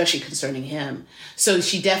especially concerning him. So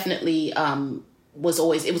she definitely it was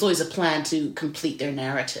always a plan to complete their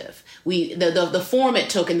narrative. The form it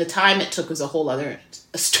took and the time it took was a whole other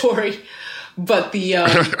story. But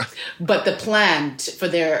the plan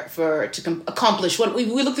to accomplish what we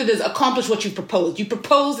looked at as accomplish what you proposed. You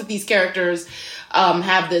proposed that these characters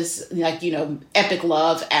have this epic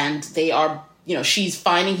love, and they are, she's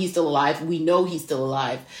finding he's still alive. We know he's still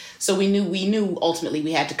alive. So we knew ultimately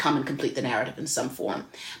we had to come and complete the narrative in some form.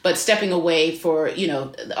 But stepping away for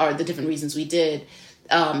the different reasons we did.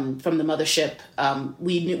 From the mothership,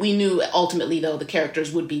 we knew ultimately, though, the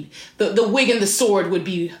characters would be the wig and the sword would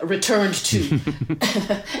be returned to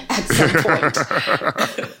at some point.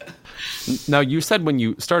 Now, you said when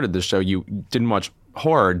you started this show you didn't watch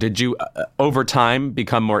horror. Did you, over time,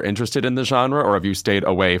 become more interested in the genre, or have you stayed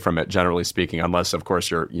away from it, generally speaking, unless, of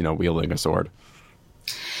course, you're wielding a sword?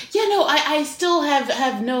 Yeah, no, I still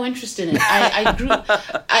have no interest in it. I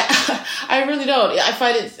really don't. I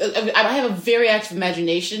find it. I have a very active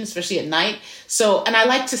imagination, especially at night. So, and I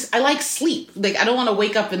like sleep. Like, I don't want to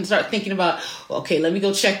wake up and start thinking about, okay, let me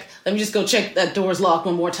just go check that door's locked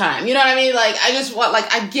one more time. You know what I mean? Like,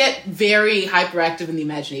 I get very hyperactive in the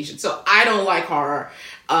imagination. So I don't like horror,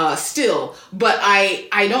 still, but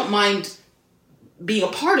I don't mind being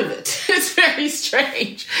a part of it. It's very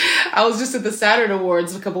strange. I was just at the Saturn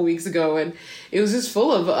Awards a couple weeks ago, and it was just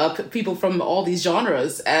full of people from all these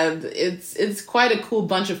genres, and it's quite a cool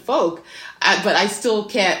bunch of folk. But I still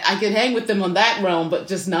can't. I can hang with them on that realm, but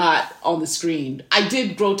just not on the screen. I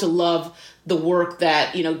did grow to love the work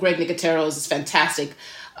that Greg Nicotero is this fantastic,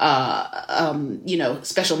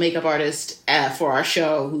 special makeup artist for our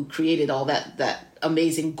show who created all that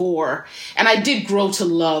amazing gore, and I did grow to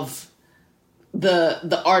love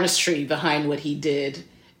the artistry behind what he did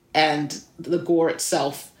and the gore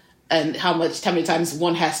itself and how many times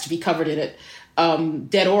one has to be covered in it,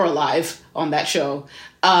 dead or alive on that show.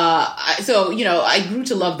 So I grew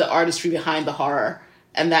to love the artistry behind the horror,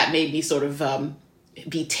 and that made me sort of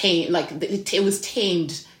be tamed. Like it was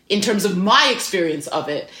tamed in terms of my experience of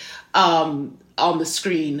it on the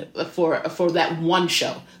screen for that one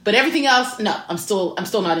show. But everything else, no, I'm still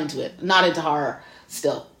not into it. Not into horror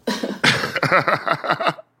still.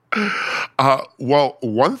 Well,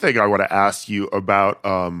 one thing I want to ask you about,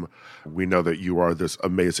 we know that you are this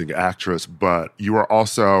amazing actress, but you are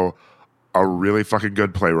also a really fucking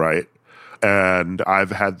good playwright. And I've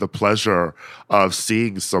had the pleasure of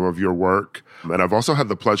seeing some of your work. And I've also had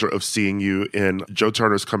the pleasure of seeing you in Joe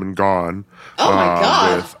Turner's Come and Gone. Oh, my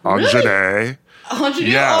God. With Anjane.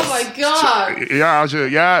 Yes. Oh, my God. Yeah,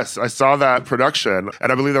 yes. I saw that production,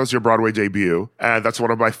 and I believe that was your Broadway debut. And that's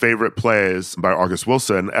one of my favorite plays by August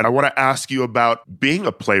Wilson. And I want to ask you about being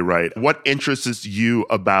a playwright. What interests you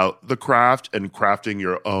about the craft and crafting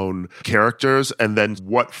your own characters? And then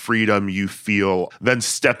what freedom you feel then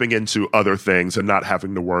stepping into other things and not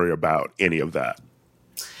having to worry about any of that?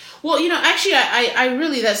 Well, actually, I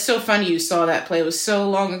really, that's so funny you saw that play. It was so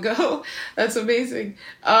long ago. That's amazing.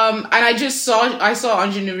 And I saw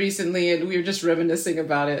Anjanu recently, and we were just reminiscing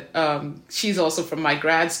about it. She's also from my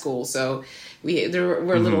grad school, so we're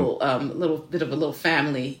a little bit of a little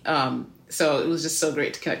family. So it was just so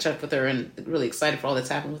great to catch up with her, and really excited for all that's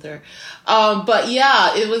happened with her. But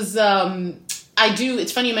yeah, it was,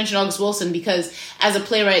 it's funny you mentioned August Wilson, because as a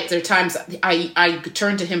playwright, there are times I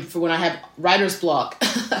turn to him for when I have writer's block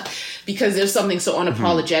because there's something so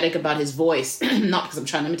unapologetic about his voice. Not because I'm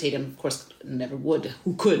trying to imitate him, of course, never would,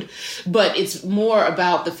 who could, but it's more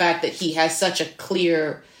about the fact that he has such a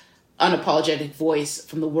clear, unapologetic voice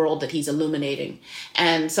from the world that he's illuminating.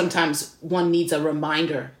 And sometimes one needs a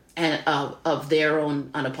reminder of their own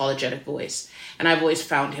unapologetic voice. And I've always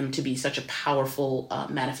found him to be such a powerful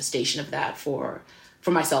manifestation of that for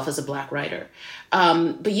myself as a Black writer.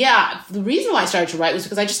 But yeah, the reason why I started to write was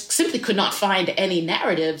because I just simply could not find any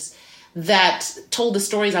narratives that told the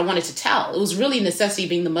stories I wanted to tell. It was really necessity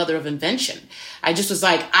being the mother of invention. I just was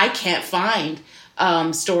like, I can't find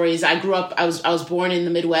stories. I grew up, I was born in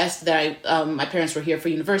the Midwest. That my parents were here for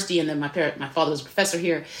university, and then my father was a professor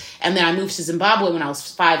here. And then I moved to Zimbabwe when I was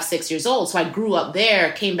 5-6 years old. So I grew up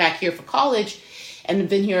there, came back here for college, and have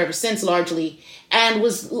been here ever since largely. And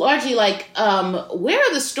was largely like, where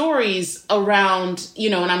are the stories around,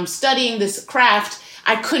 and I'm studying this craft.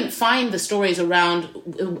 I couldn't find the stories around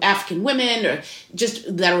African women, or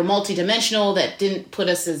just that were multidimensional, that didn't put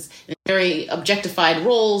us as very objectified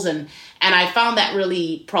roles. And I found that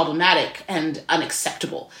really problematic and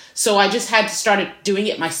unacceptable. So I just had to start doing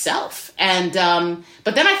it myself. And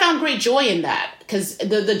but then I found great joy in that, because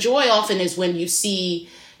the joy often is when you see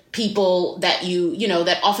people that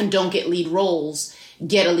that often don't get lead roles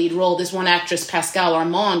get a lead role. This one actress, Pascale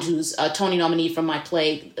Armand, who's a Tony nominee from my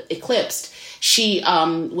play Eclipsed, she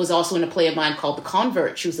was also in a play of mine called The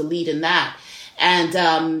Convert. She was the lead in that.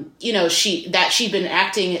 And, she'd been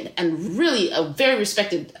acting and really a very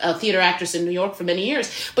respected theater actress in New York for many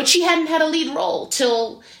years, but she hadn't had a lead role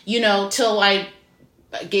till she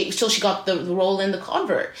got the role in The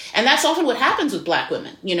Convert. And that's often what happens with Black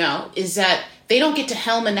women, is that they don't get to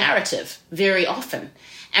helm a narrative very often.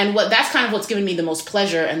 And that's kind of what's given me the most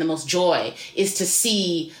pleasure and the most joy, is to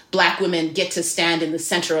see Black women get to stand in the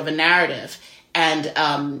center of a narrative and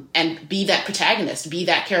be that protagonist, be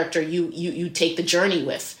that character you take the journey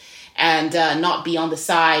with, and not be on the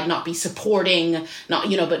side, not be supporting,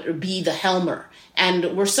 but be the helmer.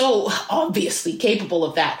 And we're so obviously capable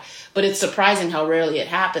of that, but it's surprising how rarely it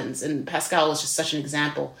happens. And Pascale is just such an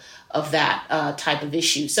example of that type of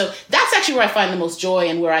issue. So that's actually where I find the most joy,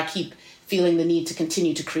 and where I keep feeling the need to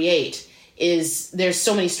continue to create. Is there's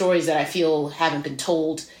so many stories that I feel haven't been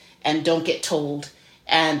told and don't get told,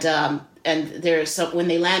 and there's when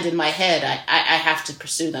they land in my head, I have to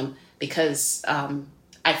pursue them, because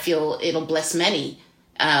I feel it'll bless many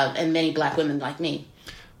and many Black women like me.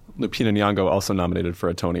 Lupita Nyong'o also nominated for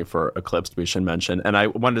a Tony for Eclipsed, we should mention. And I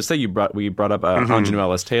wanted to say we brought up Anjanou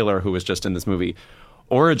Ellis Taylor, who was just in this movie.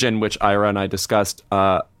 Origin, which Ira and I discussed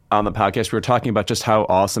on the podcast, we were talking about just how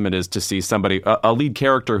awesome it is to see somebody, a lead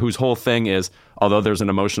character whose whole thing is, although there's an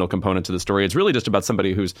emotional component to the story, it's really just about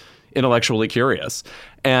somebody who's intellectually curious.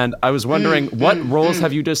 And I was wondering, what roles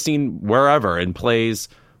have you just seen wherever, in plays,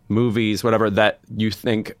 movies, whatever, that you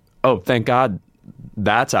think, oh, thank God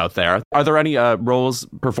that's out there? Are there any roles,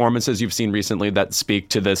 performances you've seen recently that speak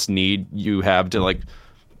to this need you have to, like,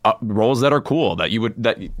 roles that are cool, that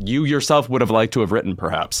you yourself would have liked to have written,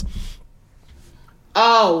 perhaps?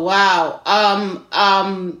 Oh, wow.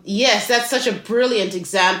 Yes, that's such a brilliant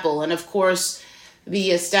example. And of course,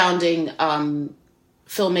 the astounding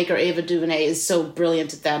filmmaker Ava DuVernay is so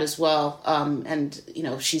brilliant at that as well. And, you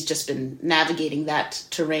know, she's just been navigating that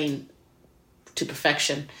terrain to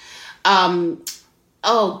perfection.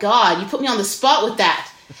 Oh, God, you put me on the spot with that.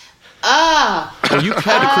 Well, you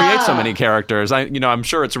had to create so many characters. I'm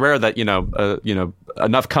sure it's rare that,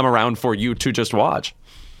 enough come around for you to just watch.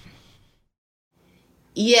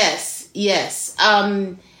 Yes.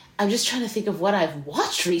 I'm just trying to think of what I've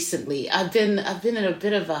watched recently. I've been in a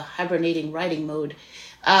bit of a hibernating writing mode.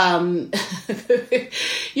 I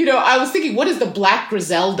was thinking, what is the Black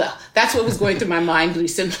Griselda? That's what was going through my mind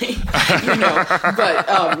recently.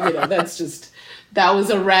 That was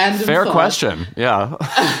a random fair thought. Question. Yeah.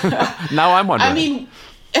 Now I'm wondering. I mean,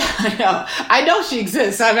 I know she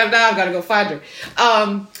exists. Now I've got to go find her.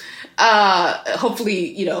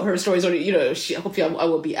 Hopefully, her stories are, hopefully I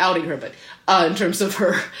will be outing her, but in terms of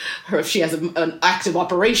her if she has an active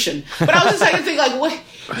operation. But I was just trying to think, like, what,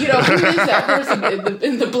 who is that person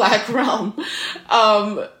in the Black realm?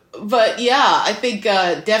 But yeah, I think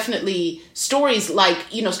definitely stories like,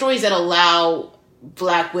 stories that allow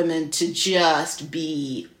Black women to just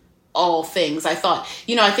be all things. I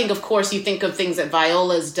think, of course, you think of things that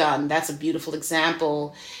Viola's done. That's a beautiful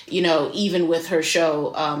example, even with her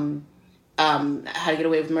show, How to Get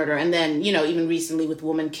Away with Murder. And then, even recently with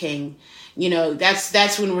Woman King,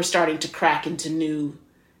 that's when we're starting to crack into new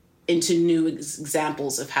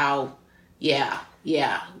examples of how,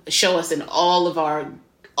 show us in all of our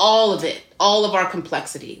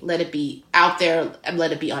complexity. Let it be out there and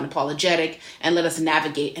let it be unapologetic and let us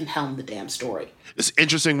navigate and helm the damn story. It's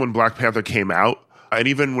interesting when Black Panther came out, and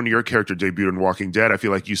even when your character debuted in Walking Dead, I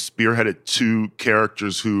feel like you spearheaded two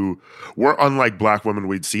characters who were unlike Black women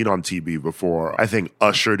we'd seen on TV before. I think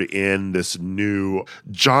ushered in this new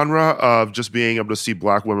genre of just being able to see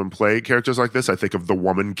Black women play characters like this. I think of the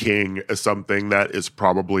Woman King as something that is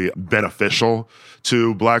probably beneficial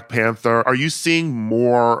to Black Panther. Are you seeing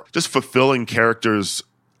more just fulfilling characters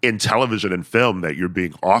in television and film that you're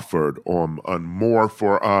being offered on more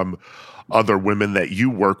for other women that you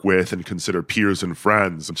work with and consider peers and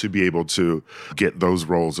friends to be able to get those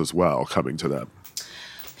roles as well coming to them?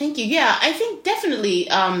 Thank you. Yeah, I think definitely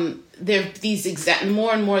there are these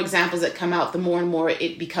more and more examples that come out, the more and more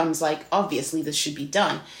it becomes like, obviously this should be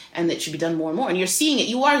done, and it should be done more and more. And you're seeing it.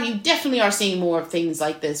 You definitely are seeing more of things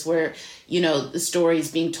like this where, the story is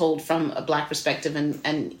being told from a Black perspective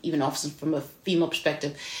and even often from a female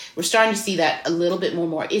perspective. We're starting to see that a little bit more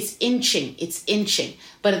and more. It's inching.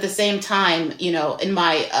 But at the same time, in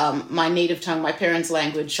my my native tongue, my parents'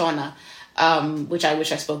 language, Shona, which I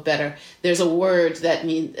wish I spoke better, there's a word that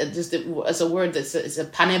means, it's a word that's a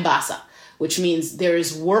panebasa, which means there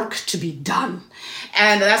is work to be done.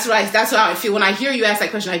 And that's how I feel when I hear you ask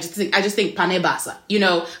that question. I just think panebasa,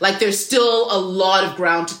 like there's still a lot of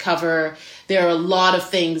ground to cover. There are a lot of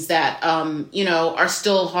things that, are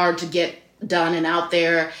still hard to get done and out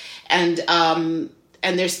there. And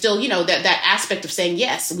there's still, that aspect of saying,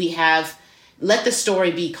 yes, we have, let the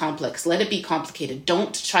story be complex. Let it be complicated.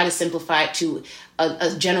 Don't try to simplify it to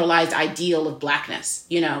a generalized ideal of Blackness.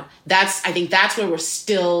 I think that's where we're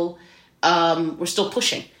still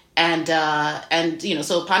pushing. And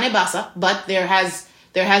so pane basa, but there has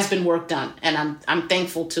been work done, and I'm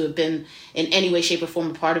thankful to have been in any way, shape, or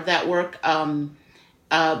form a part of that work.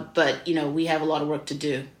 But we have a lot of work to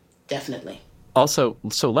do, definitely. Also,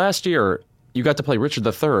 so last year you got to play Richard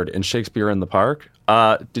III in Shakespeare in the Park.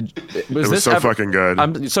 It was so fucking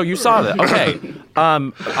good. So you saw that? Okay.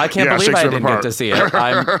 I can't believe I didn't get to see it.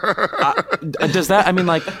 Does that? I mean,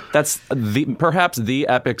 like, that's perhaps the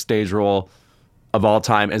epic stage role of all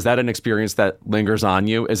time. Is that an experience that lingers on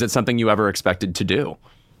you? Is it something you ever expected to do?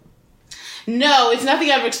 No, it's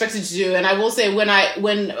nothing I ever expected to do. And I will say, when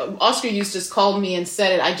Oscar Eustace called me and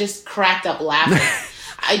said it, I just cracked up laughing.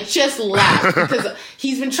 I just laughed because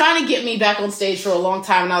he's been trying to get me back on stage for a long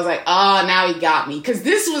time. And I was like, oh, now he got me. Because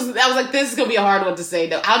this is going to be a hard one to say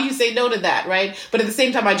no. How do you say no to that, right? But at the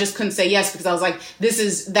same time, I just couldn't say yes because I was like,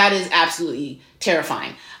 that is absolutely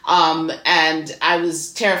terrifying. And I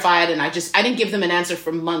was terrified, and I didn't give them an answer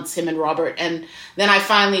for months, him and Robert. And then I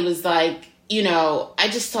finally was like, I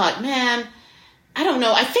just thought, man, I don't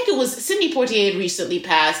know. I think it was Sidney Poitier had recently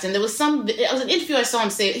passed, and it was an interview I saw him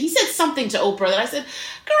say, he said something to Oprah that I said,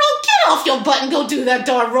 girl, get off your butt and go do that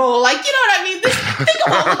darn role. Like, you know what I mean? Think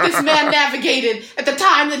about what this man navigated at the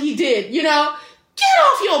time that he did, Get off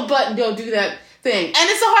your butt and go do that thing. And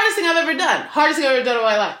it's the hardest thing I've ever done. Hardest thing I've ever done in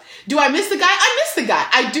my life. Do I miss the guy? I miss the guy.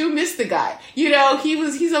 I do miss the guy. He's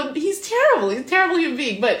terrible. He's a terrible human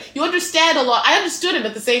being, but you understand a lot. I understood him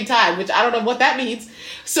at the same time, which I don't know what that means.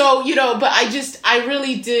 So, but I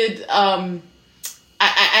really did, I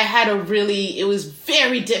had it was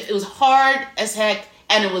very it was hard as heck,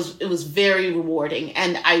 and it was very rewarding.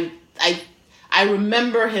 And I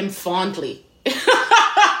remember him fondly. If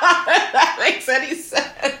that makes any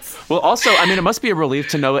sense. Well, also, I mean, it must be a relief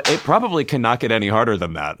to know it probably cannot get any harder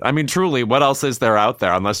than that. I mean, truly, what else is there out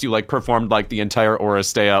there unless you performed the entire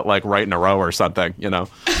Oresteia right in a row or something, Yeah,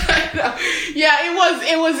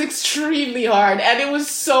 it was extremely hard, and it was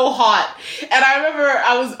so hot. And I remember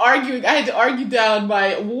I had to argue down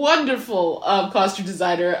my wonderful costume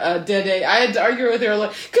designer, Danai. I had to argue with her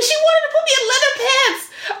because she wanted to put me in leather pants.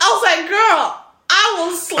 I was like, girl, I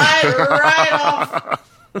will slide right off.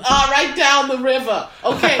 Right down the river.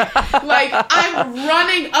 Okay. I'm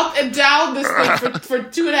running up and down this thing for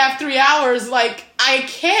 2.5, 3 hours. I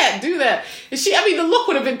can't do that. The look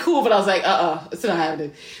would have been cool, but I was like, it's not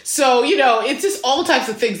happening. So, it's just all types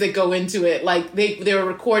of things that go into it. They were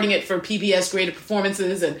recording it for PBS Graded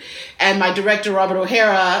Performances, and my director, Robert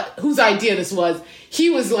O'Hara, whose idea this was, he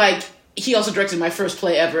was he also directed my first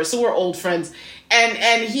play ever, so we're old friends.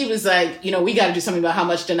 And he was like, we got to do something about how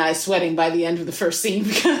much Danai's sweating by the end of the first scene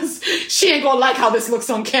because she ain't gonna like how this looks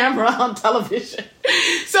on camera on television.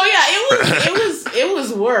 So yeah, it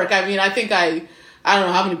was work. I think I don't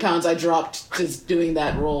know how many pounds I dropped just doing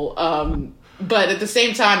that role. But at the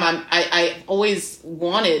same time, I always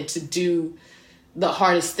wanted to do the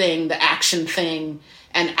hardest thing, the action thing,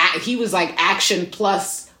 and he was action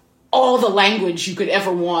plus all the language you could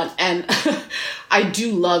ever want. And I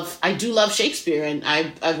do love Shakespeare, and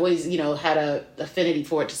I've always, had a affinity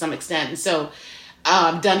for it to some extent. And so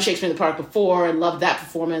I've done Shakespeare in the Park before and loved that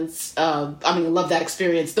performance. Love that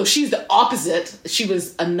experience, though she's the opposite. She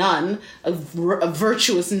was a nun, a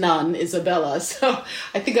virtuous nun, Isabella. So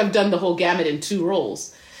I think I've done the whole gamut in 2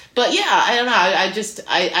 roles. But yeah, I don't know.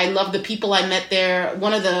 I love the people I met there.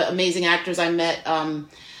 One of the amazing actors I met,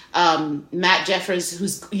 Matt Jeffers,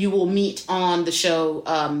 who's you will meet on the show,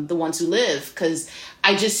 The Ones Who Live, because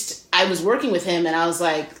I was working with him and I was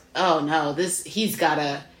like, oh no, he's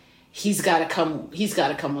gotta come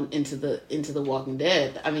into the Walking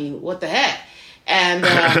Dead. I mean, what the heck? And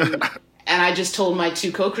and I just told my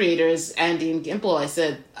 2 co-creators, Andy and Gimple, I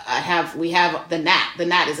said, we have the Nat. The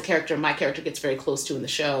Nat is a character my character gets very close to in the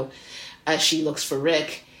show. She looks for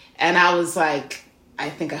Rick, and I was like, I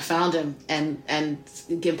think I found him, and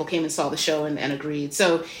Gimple came and saw the show and agreed.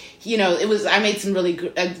 So, I made some really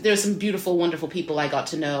good, there's some beautiful, wonderful people I got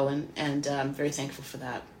to know, and I'm very thankful for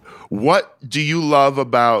that. What do you love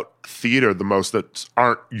about theater the most that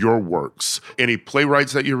aren't your works? Any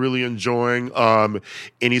playwrights that you're really enjoying?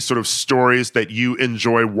 Any sort of stories that you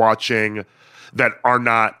enjoy watching that are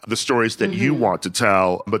not the stories that you want to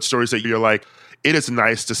tell, but stories that you're like, it is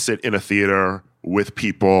nice to sit in a theater with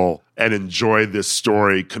people and enjoy this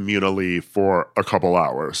story communally for a couple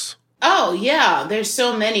hours? Oh yeah, there's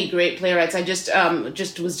so many great playwrights. I just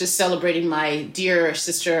was celebrating my dear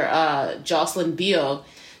sister Jocelyn Bio.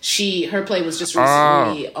 Her play was just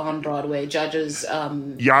recently on Broadway. Judges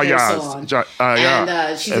And she's a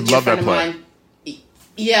dear friend of mine.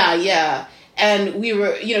 Yeah. And we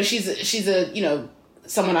were, she's a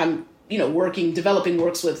someone I'm developing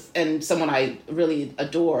works with, and someone I really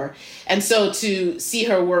adore. And so to see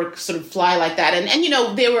her work sort of fly like that, and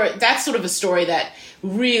that's sort of a story that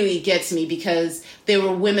really gets me, because there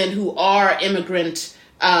were women who are immigrant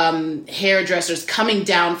hairdressers coming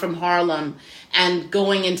down from Harlem and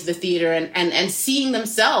going into the theater and seeing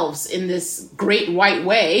themselves in this great white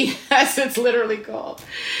way, as it's literally called,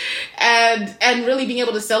 and really being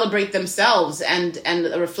able to celebrate themselves and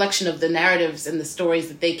a reflection of the narratives and the stories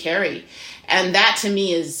that they carry. And that to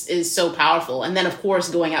me is so powerful. And then of course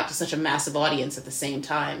going out to such a massive audience at the same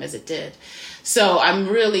time as it did. So I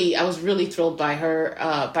was really thrilled by her,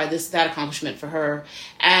 by that accomplishment for her.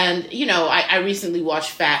 And, I recently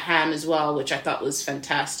watched Fat Ham as well, which I thought was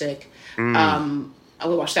fantastic. I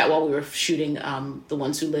watched that while we were shooting The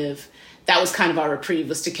Ones Who Live. That was kind of our reprieve,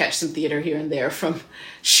 was to catch some theater here and there from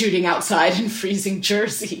shooting outside in freezing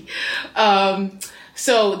Jersey.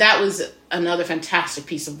 So that was another fantastic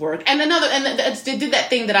piece of work. And it did that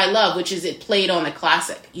thing that I love, which is it played on a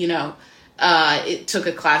classic, it took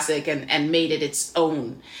a classic and made it its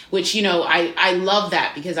own, which, I love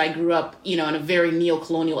that because I grew up, in a very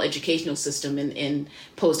neo-colonial educational system in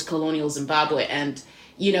post-colonial Zimbabwe. And,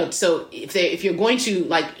 so if you're going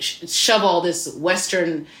to shove all this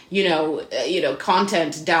Western,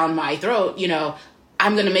 content down my throat,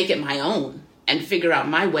 I'm going to make it my own and figure out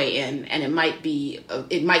my way in. And it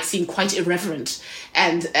might seem quite irreverent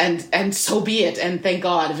and so be it. And thank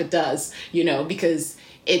God if it does, because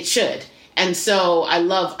it should. And so I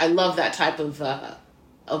love that type of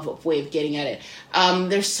way of getting at it.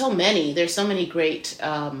 There's so many great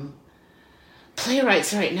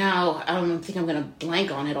playwrights right now. I don't think I'm going to blank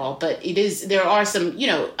on it all, but there are some,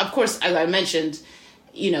 of course, as I mentioned,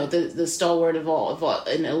 the stalwart of all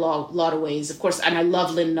in a lot of ways, of course. And I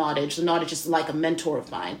love Lynn Nottage. Lynn Nottage is like a mentor of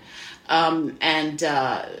mine, and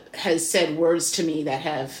has said words to me that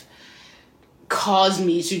have caused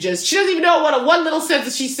me to just, she doesn't even know what one little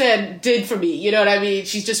sentence she said did for me. You know what I mean?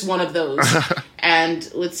 She's just one of those. And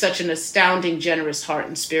with such an astounding, generous heart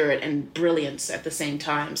and spirit and brilliance at the same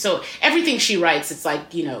time. So everything she writes, it's like,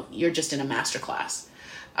 you're just in a masterclass.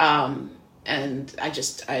 And I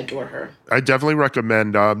adore her. I definitely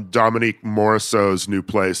recommend Dominique Morisseau's new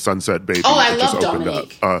play, Sunset Baby. Oh, I love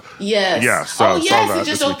Dominique. Yes. Yeah, it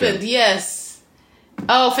just opened. Yes.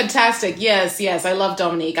 Oh, fantastic. Yes. I love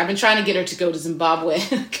Dominique. I've been trying to get her to go to Zimbabwe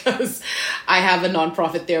because I have a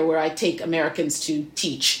nonprofit there where I take Americans to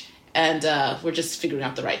teach. And we're just figuring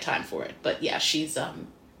out the right time for it. But yeah, she's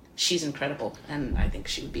incredible. And I think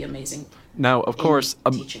she would be amazing. Now, of course,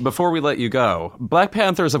 before we let you go, Black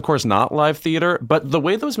Panther is, of course, not live theater. But the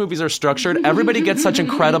way those movies are structured, everybody gets such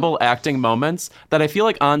incredible acting moments that I feel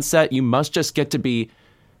like on set, you must just get to be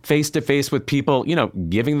face to face with people,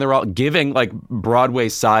 giving like Broadway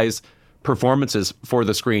size performances for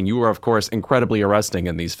the screen. You were, of course, incredibly arresting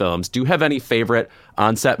in these films. Do you have any favorite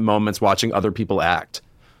on-set moments watching other people act?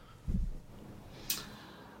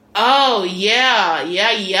 Oh, yeah.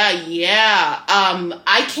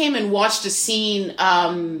 I came and watched a scene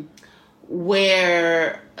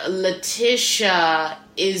where Letitia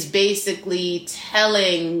is basically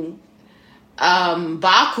telling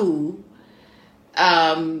Baku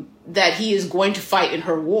that he is going to fight in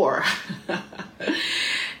her war.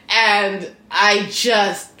 And I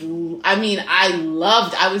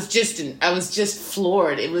was just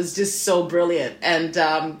floored. It was just so brilliant. And,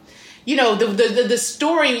 the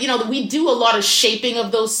story, we do a lot of shaping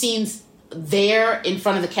of those scenes there in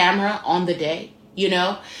front of the camera on the day,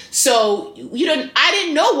 So, I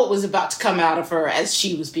didn't know what was about to come out of her as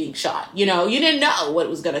she was being shot. You didn't know what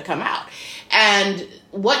was going to come out. And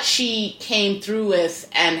what she came through with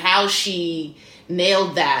and how she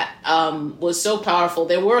nailed that was so powerful.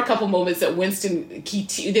 There were a couple moments that Winston,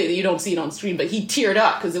 you don't see it on screen, but he teared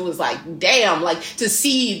up because it was like, damn, like to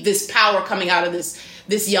see this power coming out of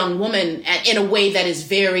this young woman in a way that is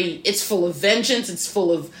it's full of vengeance, it's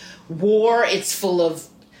full of war, it's full of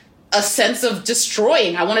a sense of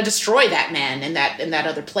destroying. I want to destroy that man in that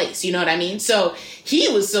other place. You know what I mean? So he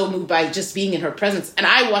was so moved by just being in her presence. And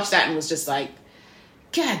I watched that and was just like,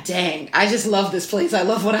 God dang, I just love this place. I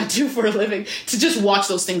love what I do for a living. To just watch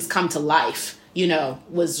those things come to life,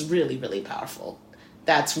 was really, really powerful.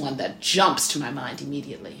 That's one that jumps to my mind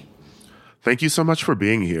immediately. Thank you so much for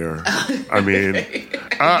being here. I mean,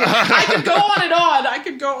 I could go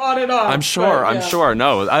on and on. I'm sure.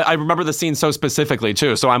 No, I remember the scene so specifically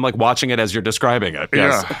too. So I'm like watching it as you're describing it.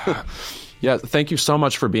 Yes. Yeah. Yeah. Thank you so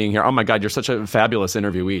much for being here. Oh my God, you're such a fabulous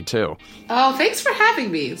interviewee too. Oh, thanks for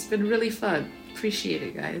having me. It's been really fun. Appreciate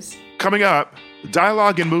it, guys. Coming up,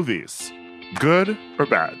 dialogue in movies, good or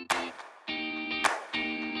bad?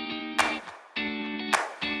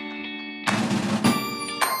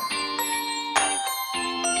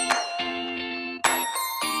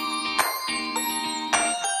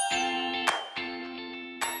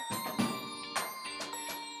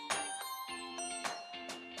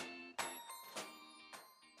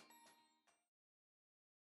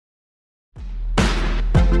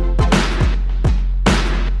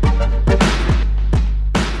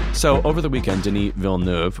 So over the weekend, Denis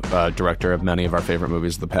Villeneuve, director of many of our favorite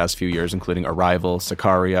movies of the past few years, including Arrival,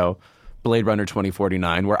 Sicario, Blade Runner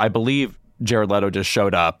 2049, where I believe Jared Leto just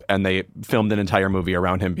showed up and they filmed an entire movie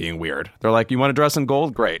around him being weird. They're like, you want to dress in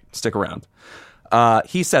gold? Great. Stick around.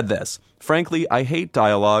 He said this: frankly, I hate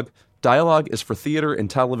dialogue. Dialogue is for theater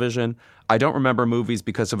and television. I don't remember movies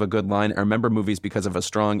because of a good line. I remember movies because of a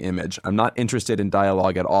strong image. I'm not interested in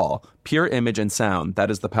dialogue at all. Pure image and sound, that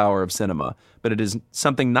is the power of cinema. But it is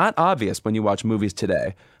something not obvious when you watch movies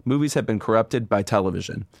today. Movies have been corrupted by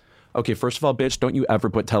television. Okay, first of all, bitch, don't you ever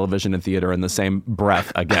put television and theater in the same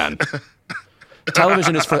breath again.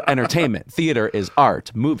 Television is for entertainment. Theater is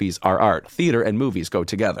art. Movies are art. Theater and movies go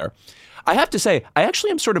together. I have to say, I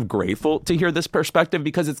actually am sort of grateful to hear this perspective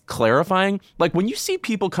because it's clarifying. Like when you see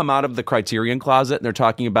people come out of the Criterion closet and they're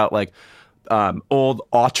talking about like old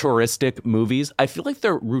auteuristic movies, I feel like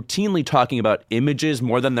they're routinely talking about images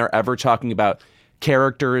more than they're ever talking about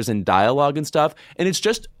characters and dialogue and stuff. And it's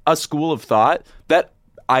just a school of thought that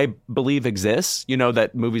I believe exists, you know,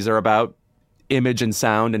 that movies are about image and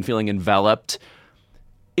sound and feeling enveloped.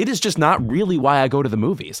 It is just not really why I go to the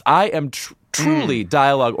movies. I am truly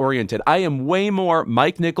dialogue oriented. I am way more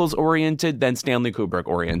Mike Nichols oriented than Stanley Kubrick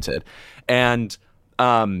oriented. And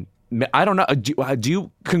I don't know. Do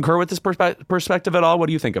you concur with this perspective at all? What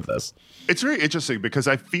do you think of this? It's very interesting because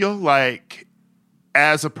I feel like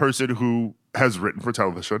as a person who has written for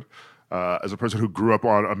television, as a person who grew up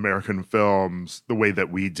on American films the way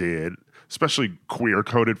that we did, especially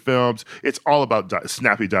queer-coded films, it's all about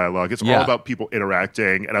snappy dialogue. It's all about people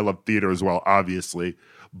interacting, and I love theater as well, obviously.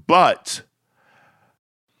 But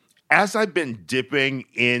as I've been dipping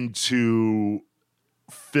into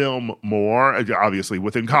film more, obviously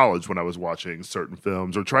within college when I was watching certain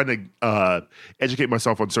films or trying to educate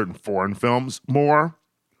myself on certain foreign films more,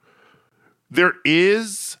 there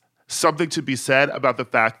is something to be said about the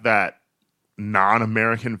fact that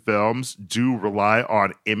non-American films do rely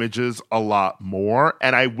on images a lot more.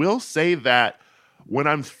 And I will say that when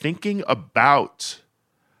I'm thinking about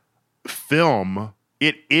film,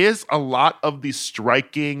 it is a lot of the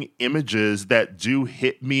striking images that do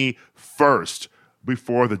hit me first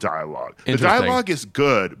before the dialogue. The dialogue is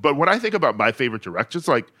good, but when I think about my favorite directors,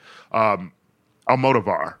 like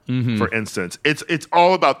Almodovar, for instance, it's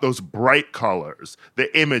all about those bright colors,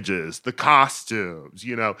 the images, the costumes,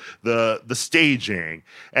 you know, the staging.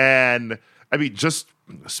 And I mean, just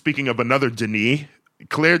speaking of another Denis,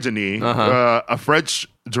 Claire Denis, a French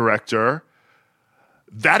director,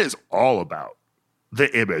 that is all about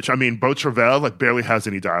the image. I mean, Beautrevel like barely has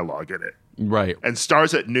any dialogue in it. Right. And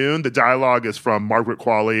Stars at Noon, the dialogue is from Margaret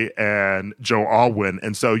Qualley and Joe Alwyn,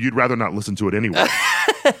 and so you'd rather not listen to it anyway.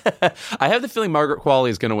 I have the feeling Margaret Qualley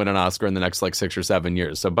is going to win an Oscar in the next like 6 or 7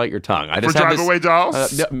 years, so bite your tongue. For Drive Away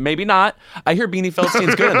Dolls? Maybe not. I hear Beanie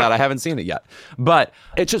Feldstein's good at that. I haven't seen it yet. But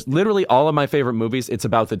it's just literally all of my favorite movies, it's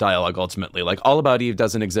about the dialogue ultimately. Like All About Eve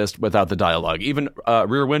doesn't exist without the dialogue. Even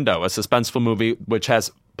Rear Window, a suspenseful movie which has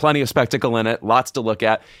plenty of spectacle in it, lots to look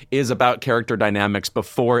at, is about character dynamics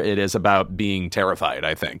before it is about being terrified,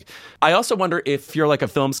 I think. I also wonder if you're like a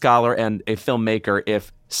film scholar and a filmmaker,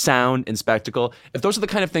 if sound and spectacle, if those are the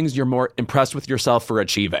kind of things you're more impressed with yourself for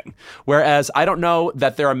achieving. Whereas I don't know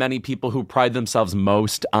that there are many people who pride themselves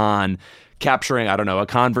most on capturing, I don't know, a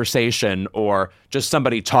conversation or just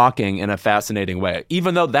somebody talking in a fascinating way,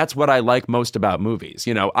 even though that's what I like most about movies.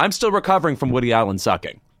 You know, I'm still recovering from Woody Allen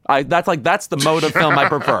sucking. That's the mode of film I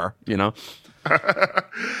prefer, you know?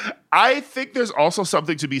 I think there's also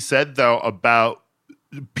something to be said, though, about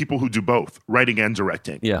people who do both, writing and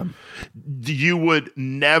directing. Yeah. You would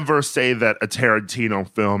never say that a Tarantino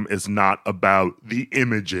film is not about the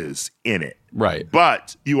images in it. Right.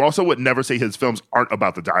 But you also would never say his films aren't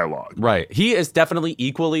about the dialogue. Right. He is definitely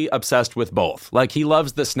equally obsessed with both. Like, he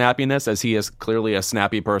loves the snappiness, as he is clearly a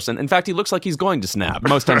snappy person. In fact, he looks like he's going to snap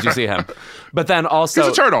most times you see him. But then also...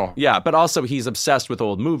 He's a turtle. Yeah, but also he's obsessed with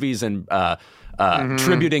old movies and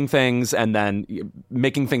tributing things and then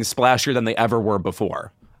making things splashier than they ever were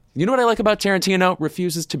before. You know what I like about Tarantino?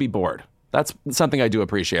 Refuses to be bored. That's something I do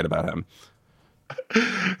appreciate about him.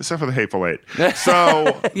 Except for The Hateful Eight.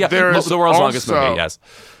 So yeah, there's the world's longest movie, yes.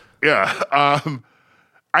 Yeah.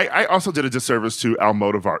 I also did a disservice to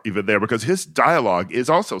Almodovar even there because his dialogue is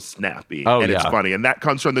also snappy and it's funny. And that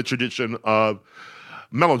comes from the tradition of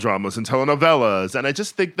melodramas and telenovelas. And I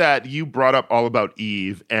just think that you brought up All About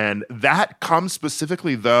Eve. And that comes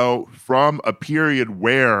specifically, though, from a period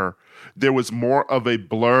where there was more of a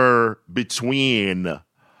blur between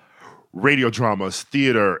radio dramas,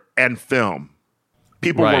 theater, and film.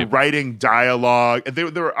 People were writing dialogue. And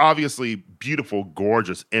there were obviously beautiful,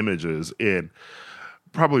 gorgeous images in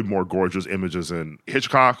probably more gorgeous images in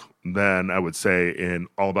Hitchcock than I would say in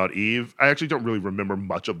All About Eve. I actually don't really remember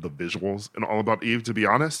much of the visuals in All About Eve, to be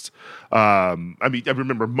honest. I mean, I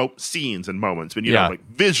remember scenes and moments, but, you know, like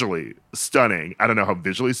visually stunning. I don't know how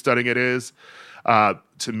visually stunning it is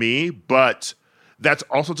to me, but that's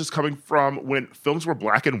also just coming from when films were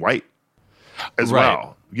black and white as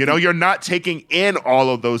well. You know, you're not taking in all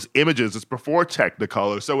of those images. It's before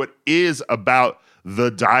Technicolor, so it is about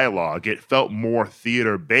the dialogue. It felt more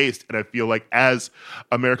theater-based, and I feel like as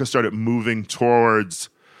America started moving towards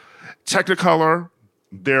Technicolor,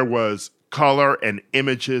 there was color and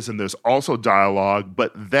images, and there's also dialogue,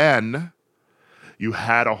 but then you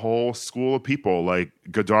had a whole school of people like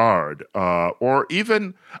Godard, or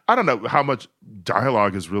even, I don't know how much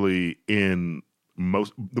dialogue is really in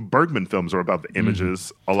most. The Bergman films are about the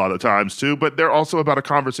images a lot of times too, but they're also about a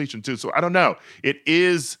conversation too. So I don't know. It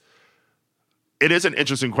is an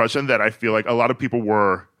interesting question that I feel like a lot of people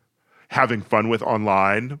were having fun with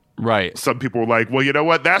online. Right. Some people were like, well, you know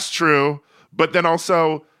what? That's true. But then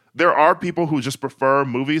also there are people who just prefer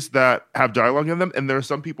movies that have dialogue in them. And there are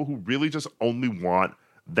some people who really just only want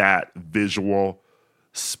that visual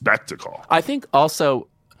spectacle. I think also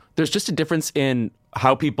there's just a difference in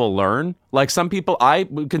how people learn. Like some people, I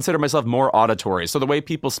would consider myself more auditory. So the way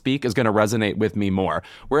people speak is going to resonate with me more.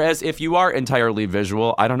 Whereas if you are entirely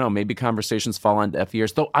visual, I don't know, maybe conversations fall on deaf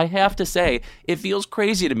ears. Though I have to say, it feels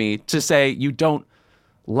crazy to me to say you don't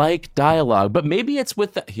like dialogue. But maybe it's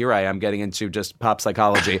with here I am getting into just pop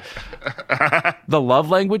psychology. The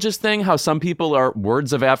love languages thing, how some people are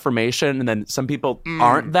words of affirmation and then some people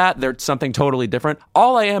aren't that. They're something totally different.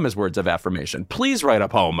 All I am is words of affirmation. Please write a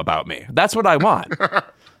poem about me. That's what I want.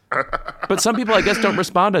 But some people, I guess, don't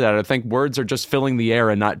respond to that. I think words are just filling the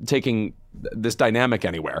air and not taking this dynamic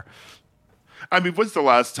anywhere. I mean, when's the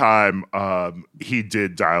last time he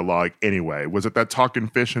did dialogue anyway? Was it that Talking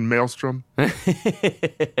Fish in Maelstrom? I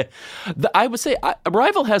would say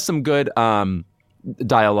Arrival has some good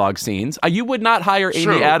dialogue scenes. You would not hire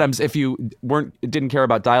Amy Adams if you didn't care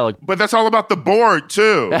about dialogue. But that's all about the board,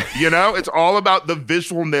 too. You know? It's all about the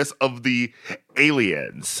visualness of the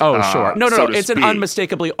aliens. Oh, sure. No. It's speak. an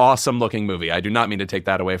unmistakably awesome-looking movie. I do not mean to take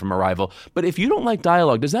that away from Arrival. But if you don't like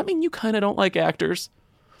dialogue, does that mean you kind of don't like actors?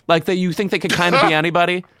 Like that you think they could kind of be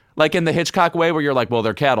anybody? Like in the Hitchcock way where you're like, well,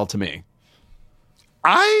 they're cattle to me.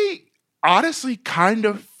 I honestly kind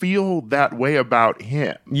of feel that way about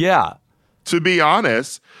him. Yeah. To be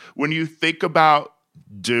honest, when you think about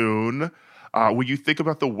Dune, when you think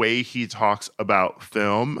about the way he talks about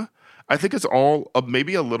film, I think it's all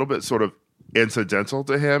maybe a little bit sort of incidental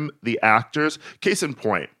to him, the actors. Case in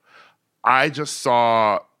point, I just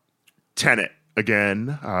saw Tenet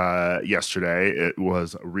again yesterday. It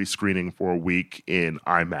was a rescreening for a week in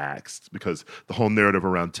IMAX because the whole narrative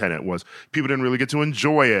around Tenet was people didn't really get to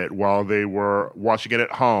enjoy it while they were watching it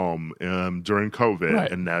at home during COVID.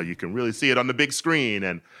 Right. And now you can really see it on the big screen.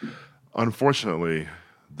 And unfortunately,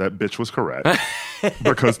 that bitch was correct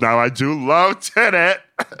because now I do love Tenet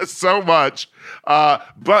so much.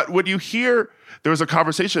 But when you hear, there was a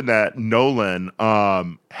conversation that Nolan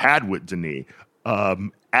had with Denis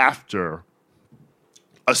after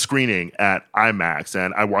a screening at IMAX,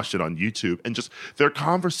 and I watched it on YouTube, and just their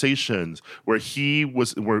conversations where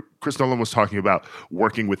Chris Nolan was talking about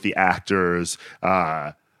working with the actors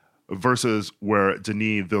versus where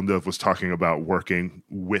Denis Villeneuve was talking about working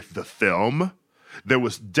with the film. There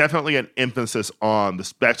was definitely an emphasis on the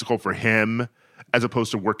spectacle for him as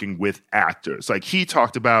opposed to working with actors. Like he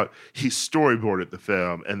talked about, he storyboarded the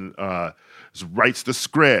film and writes the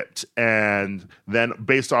script, and then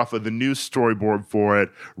based off of the new storyboard for it,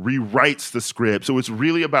 rewrites the script. So it's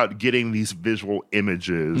really about getting these visual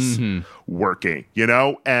images working, you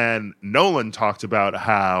know? And Nolan talked about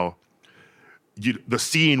how the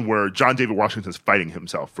scene where John David Washington's fighting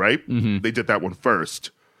himself, right? They did that one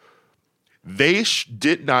first. They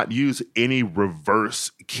did not use any reverse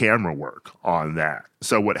camera work on that.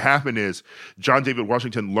 So what happened is John David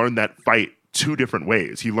Washington learned that fight two different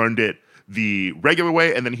ways. He learned it the regular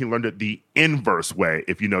way, and then he learned it the inverse way.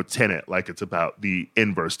 If you know Tenet, like it's about the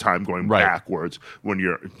inverse time going backwards when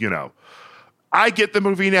you're, you know. I get the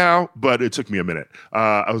movie now, but it took me a minute.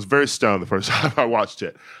 I was very stoned the first time I watched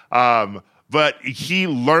it. But he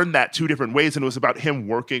learned that two different ways, and it was about him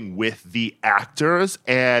working with the actors.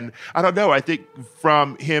 And I don't know, I think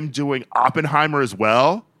from him doing Oppenheimer as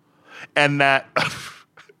well, and that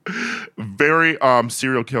very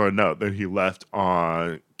serial killer note that he left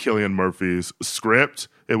on Cillian Murphy's script.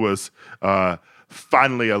 It was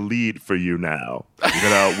finally a lead for you now,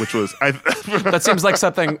 which was that seems like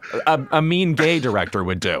something a mean gay director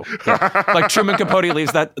would do. Yeah. Like Truman Capote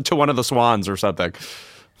leaves that to one of the Swans or something.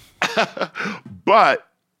 But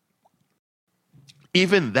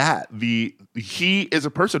even that, he is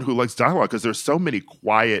a person who likes dialogue because there's so many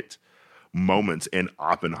quiet moments in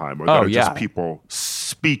Oppenheimer that are just people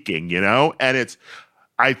speaking, and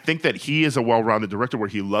I think that he is a well-rounded director where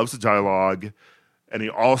he loves the dialogue and he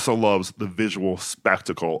also loves the visual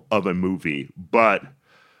spectacle of a movie. But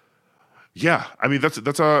yeah, I mean that's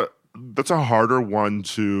a harder one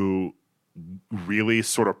to really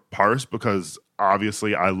sort of parse because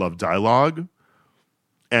obviously I love dialogue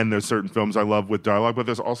and there's certain films I love with dialogue, but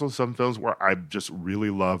there's also some films where I just really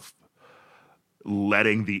love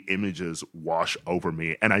letting the images wash over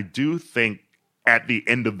me. And I do think at the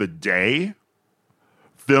end of the day,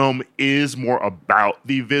 film is more about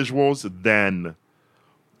the visuals than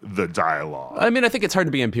the dialogue. I mean, I think it's hard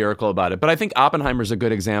to be empirical about it, but I think Oppenheimer's a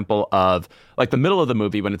good example of like the middle of the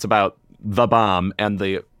movie when it's about the bomb and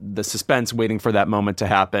the suspense waiting for that moment to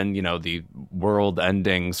happen, the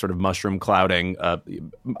world-ending sort of mushroom clouding,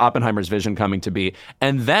 Oppenheimer's vision coming to be.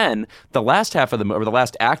 And then the last half of the movie, or the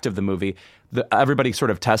last act of the movie, everybody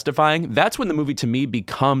sort of testifying, that's when the movie to me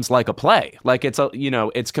becomes like a play. Like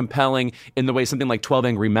it's compelling in the way something like 12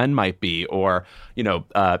 Angry Men might be, or,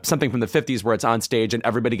 something from the 50s where it's on stage and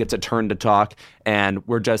everybody gets a turn to talk and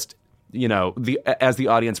we're just, as the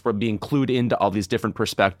audience, we're being clued into all these different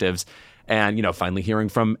perspectives and, finally hearing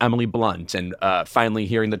from Emily Blunt and finally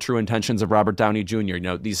hearing the true intentions of Robert Downey Jr.,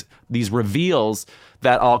 these reveals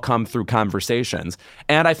that all come through conversations.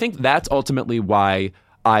 And I think that's ultimately why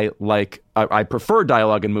I prefer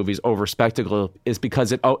dialogue in movies over spectacle, is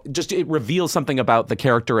because it reveals something about the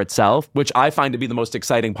character itself, which I find to be the most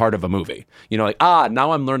exciting part of a movie. Now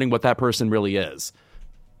I'm learning what that person really is.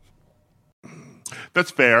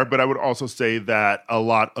 That's fair, but I would also say that a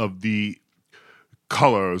lot of the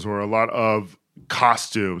colors or a lot of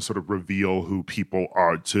costumes sort of reveal who people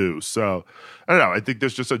are too. So I don't know. I think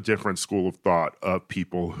there's just a different school of thought of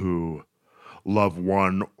people who love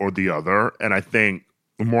one or the other. And I think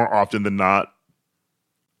more often than not,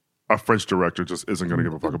 a French director just isn't going to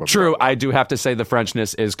give a fuck about that. True. I do have to say the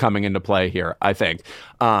Frenchness is coming into play here, I think.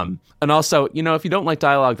 And also, if you don't like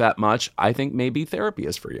dialogue that much, I think maybe therapy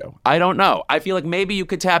is for you. I don't know. I feel like maybe you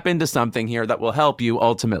could tap into something here that will help you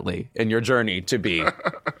ultimately in your journey to be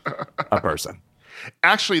a person.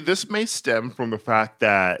 Actually, this may stem from the fact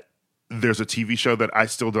that there's a TV show that I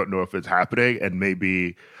still don't know if it's happening, and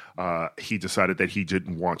maybe he decided that he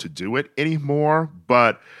didn't want to do it anymore.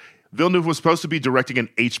 But Villeneuve was supposed to be directing an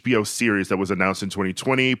HBO series that was announced in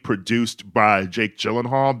 2020, produced by Jake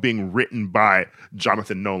Gyllenhaal, being written by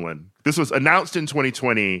Jonathan Nolan. This was announced in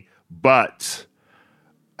 2020, but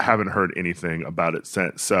I haven't heard anything about it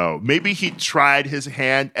since. So maybe he tried his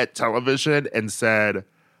hand at television and said,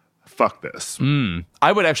 fuck this.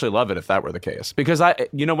 I would actually love it if that were the case. Because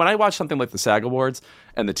when I watch something like the SAG Awards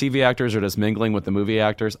and the TV actors are just mingling with the movie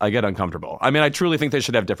actors, I get uncomfortable. I mean, I truly think they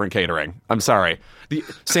should have different catering. I'm sorry.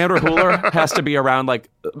 Sandra Hüller has to be around like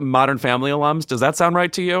Modern Family alums. Does that sound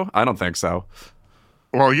right to you? I don't think so.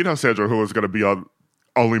 Well, Sandra Hüller's going to be on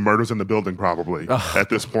Only Murders in the Building probably at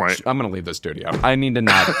this point. I'm going to leave the studio. I need to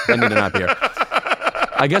not be here.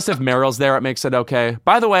 I guess if Meryl's there, it makes it okay.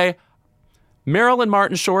 By the way, Meryl and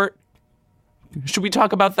Martin Short, should we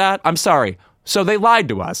talk about that? I'm sorry. So they lied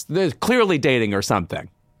to us. They're clearly dating or something.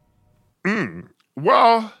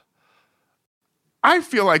 Well, I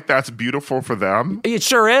feel like that's beautiful for them. It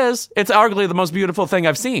sure is. It's arguably the most beautiful thing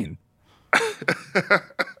I've seen.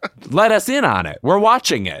 Let us in on it. We're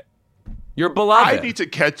watching it. You're beloved. I need to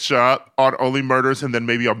catch up on Only Murders, and then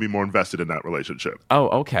maybe I'll be more invested in that relationship. Oh,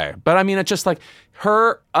 okay. But I mean, it's just like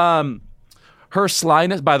her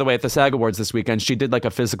slyness. By the way, at the SAG Awards this weekend, she did like a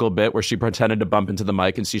physical bit where she pretended to bump into the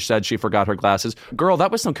mic and she said she forgot her glasses. Girl, that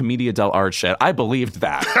was some Commedia dell'arte shit. I believed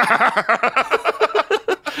that.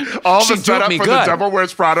 All the setup for the Devil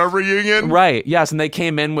Wears Prada reunion? Right, yes. And they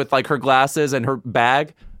came in with like her glasses and her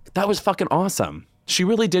bag. That was fucking awesome. She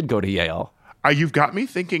really did go to Yale. You've got me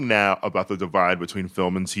thinking now about the divide between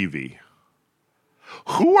film and TV.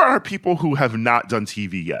 Who are people who have not done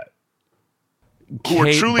TV yet? Who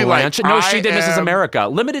Kate are truly Blanchett? like, no, she did Mrs. America.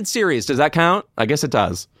 Limited series. Does that count? I guess it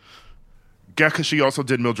does. Yeah, because she also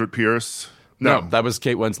did Mildred Pierce. No, that was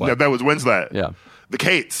Kate Winslet. Yeah, that was Winslet. Yeah. The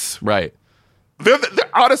Kates. Right. They're,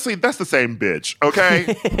 honestly, that's the same bitch,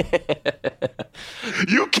 okay?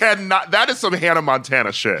 You cannot. That is some Hannah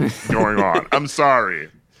Montana shit going on. I'm sorry.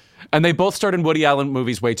 And they both starred in Woody Allen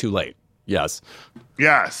movies way too late. Yes.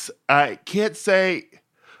 Yes. I can't say.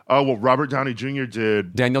 Oh, well, Robert Downey Jr.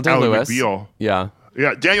 did Daniel Ally Day-Lewis. McBeal. Yeah.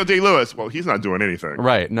 Yeah, Daniel Day-Lewis. Well, he's not doing anything.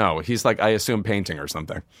 Right. No, he's like, I assume, painting or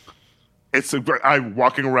something. It's I'm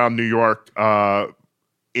walking around New York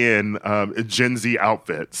in Gen Z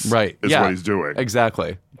outfits. Right. Is what he's doing.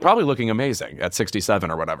 Exactly. Probably looking amazing at 67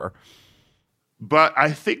 or whatever. But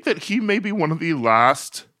I think that he may be one of the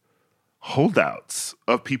last holdouts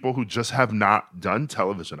of people who just have not done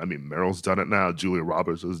television. I mean, Meryl's done it now. Julia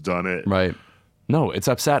Roberts has done it. Right. No, it's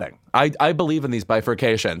upsetting. I believe in these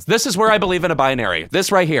bifurcations. This is where I believe in a binary.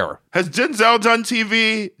 This right here. Has Denzel done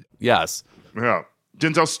TV? Yes. Yeah.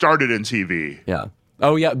 Denzel started in TV. Yeah.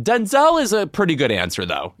 Oh, yeah. Denzel is a pretty good answer,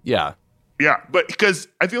 though. Yeah. Yeah, but because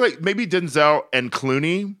I feel like maybe Denzel and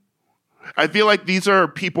Clooney, I feel like these are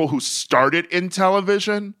people who started in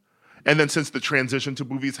television, and then since the transition to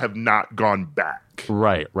movies have not gone back.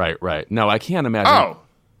 Right. No, I can't imagine. Oh,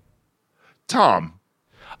 Tom.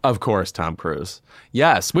 Of course, Tom Cruise.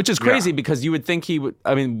 Yes, which is crazy because you would think he would.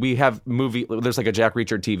 I mean, we have there's like a Jack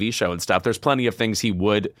Reacher TV show and stuff. There's plenty of things he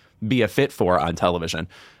would be a fit for on television,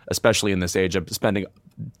 especially in this age of spending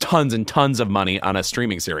tons and tons of money on a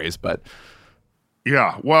streaming series. But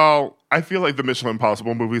yeah, well, I feel like the Mission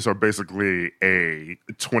Impossible movies are basically a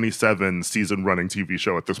 27 season running TV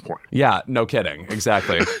show at this point. Yeah, no kidding.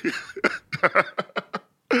 Exactly.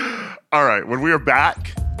 All right, when we are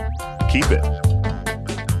back, keep it.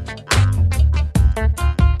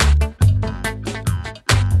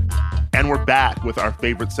 And we're back with our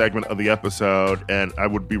favorite segment of the episode. And I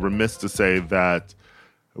would be remiss to say that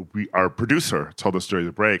our producer told us during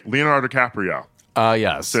the break, Leonardo DiCaprio.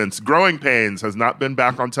 Yes. Since Growing Pains has not been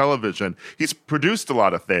back on television, he's produced a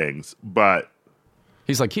lot of things, but...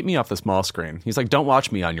 He's like, keep me off the small screen. He's like, don't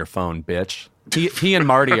watch me on your phone, bitch. He and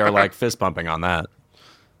Marty are like fist pumping on that.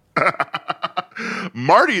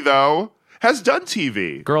 Marty, though, has done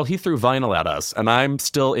TV. Girl, he threw vinyl at us, and I'm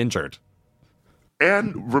still injured.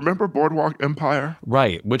 And remember Boardwalk Empire?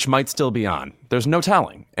 Right, which might still be on. There's no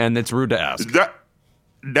telling, and it's rude to ask.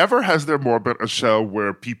 Never has there more been a show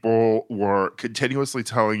where people were continuously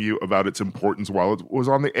telling you about its importance while it was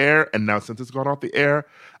on the air, and now since it's gone off the air,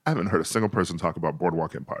 I haven't heard a single person talk about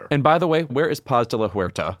Boardwalk Empire. And by the way, where is Paz de la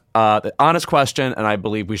Huerta? The honest question, and I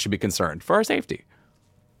believe we should be concerned for our safety.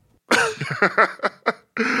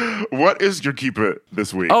 What is your Keep It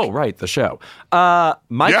this week? Oh, right, the show.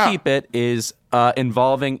 Keep It is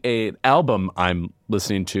involving an album I'm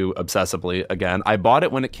listening to obsessively again. I bought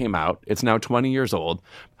it when it came out. It's now 20 years old.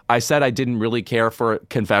 I said I didn't really care for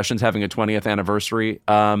Confessions having a 20th anniversary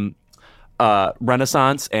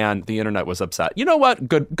renaissance, and the internet was upset. You know what?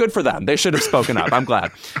 Good for them. They should have spoken up. I'm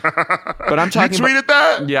glad. But I'm talking You tweeted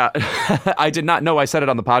that? Yeah. I did not know. I said it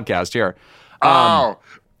on the podcast here.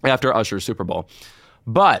 After Usher's Super Bowl.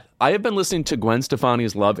 But I have been listening to Gwen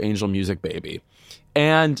Stefani's Love Angel Music Baby.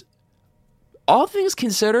 And all things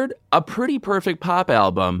considered, a pretty perfect pop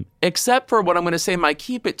album, except for what I'm going to say my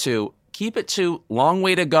Keep It to Long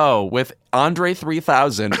Way to Go with Andre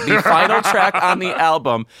 3000, the final track on the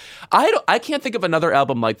album. I can't think of another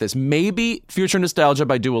album like this. Maybe Future Nostalgia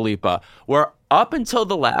by Dua Lipa, where up until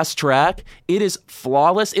the last track, it is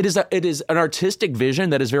flawless. It is an artistic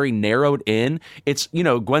vision that is very narrowed in. It's,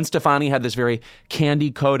 Gwen Stefani had this very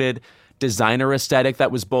candy-coated designer aesthetic that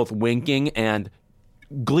was both winking and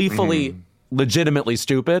gleefully, legitimately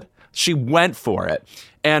stupid. She went for it.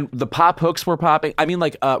 And the pop hooks were popping. I mean,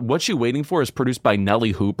 What You Waiting For is produced by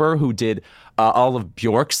Nelly Hooper, who did all of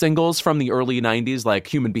Bjork's singles from the early 90s, like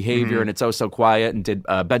Human Behavior and It's Oh So Quiet, and did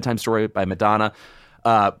Bedtime Story by Madonna.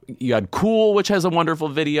 You had Cool, which has a wonderful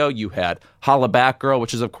video. You had Holla Back Girl,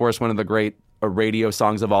 which is, of course, one of the great radio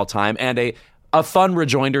songs of all time. And a fun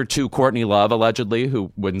rejoinder to Courtney Love, allegedly,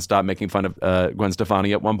 who wouldn't stop making fun of Gwen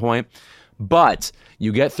Stefani at one point. But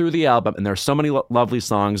you get through the album, and there's so many lovely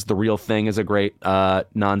songs. The Real Thing is a great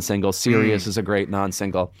non-single. Serious is a great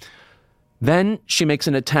non-single. Then she makes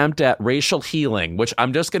an attempt at racial healing, which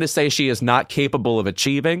I'm just going to say she is not capable of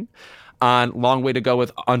achieving, on Long Way to Go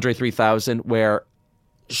with Andre 3000, where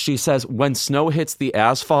she says, when snow hits the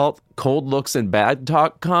asphalt, cold looks and bad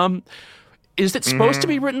talk come. Is it supposed to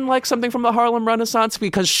be written like something from the Harlem Renaissance?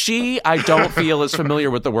 Because I don't feel as familiar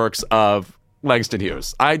with the works of Langston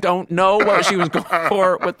Hughes. I don't know what she was going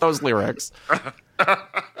for with those lyrics.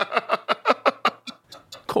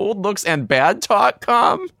 Cold looks and bad talk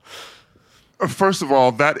come? First of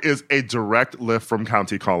all, that is a direct lift from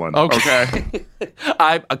County Cullen. Okay.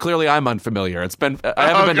 Clearly I'm unfamiliar. I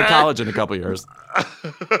haven't been to college in a couple years.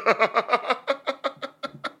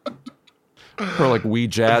 Her We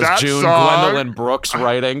Jazz That June song, Gwendolyn Brooks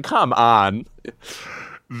writing. Come on.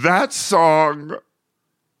 That song,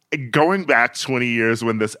 going back 20 years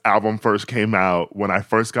when this album first came out, when I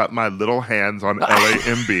first got my little hands on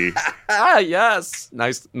LAMB. Yes.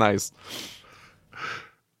 Nice.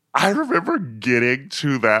 I remember getting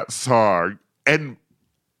to that song and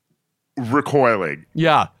recoiling.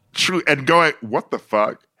 Yeah. True. And going, what the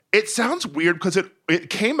fuck? It sounds weird because it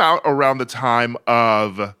came out around the time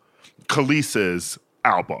of Khalees's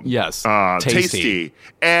album. Yes. Tasty.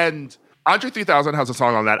 And Andre 3000 has a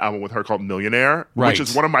song on that album with her called Millionaire, which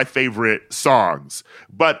is one of my favorite songs.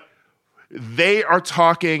 But they are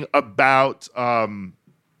talking about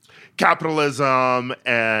capitalism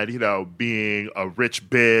and, you know, being a rich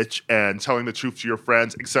bitch and telling the truth to your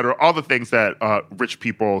friends, et cetera. All the things that rich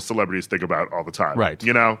people, celebrities think about all the time. Right.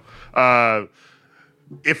 You know?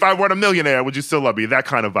 If I weren't a millionaire, would you still love me? That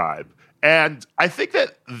kind of vibe. And I think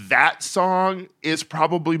that song is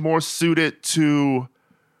probably more suited to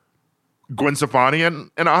Gwen Stefani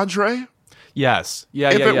and Andre. Yes.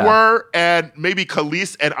 If it were, and maybe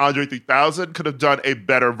Khalees and Andre 3000 could have done a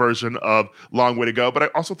better version of Long Way to Go. But I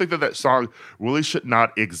also think that song really should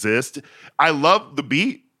not exist. I love the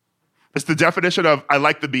beat. It's the definition of I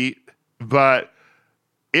like the beat, but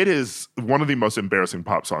it is one of the most embarrassing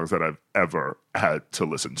pop songs that I've ever had to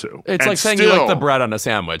listen to. It's like saying you like the bread on a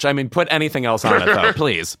sandwich. I mean, put anything else on it, though.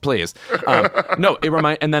 Please. No,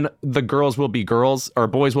 and then the girls will be girls, or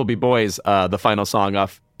boys will be boys, the final song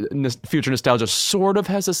off Future Nostalgia sort of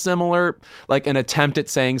has a similar, like an attempt at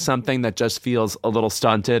saying something that just feels a little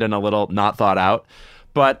stunted and a little not thought out.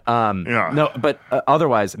 But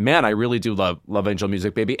otherwise, man, I really do love Angel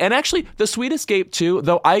Music Baby. And actually, The Sweet Escape too,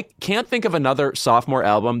 though I can't think of another sophomore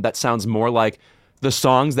album that sounds more like the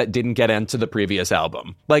songs that didn't get into the previous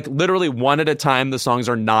album. Like literally one at a time, the songs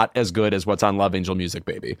are not as good as what's on Love Angel Music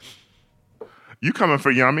Baby. You coming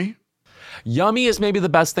for Yummy? Yummy is maybe the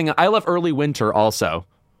best thing. I love Early Winter also.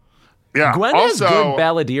 Yeah, Gwen has good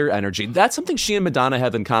balladeer energy. That's something she and Madonna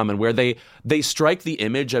have in common, where they strike the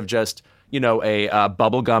image of just, you know, a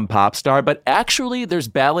bubblegum pop star, but actually there's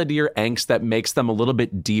balladeer angst that makes them a little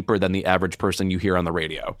bit deeper than the average person you hear on the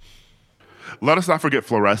radio. Let us not forget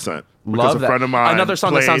Fluorescent. Love that. Friend of mine another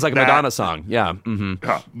song that sounds like a Madonna song. Yeah.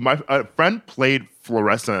 Mm-hmm. My friend played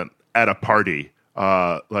Fluorescent at a party.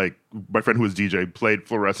 Like my friend who was DJ played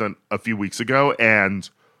Fluorescent a few weeks ago, and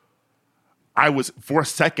I was, for a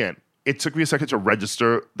second, it took me a second to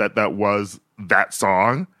register that was that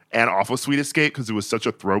song and off of Sweet Escape because it was such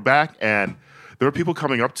a throwback. And there were people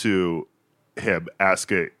coming up to him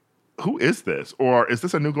asking, who is this? Or is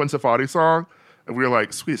this a new Gwen Stefani song? And we were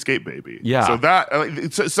like, Sweet Escape, baby. Yeah. So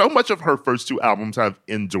that, so much of her first two albums have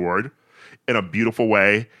endured in a beautiful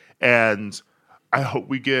way. And I hope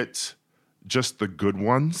we get just the good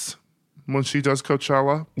ones when she does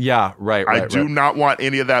Coachella. Yeah, right. I do not want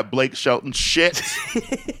any of that Blake Shelton shit.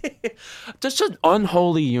 Just an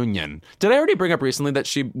unholy union. Did I already bring up recently that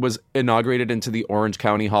she was inaugurated into the Orange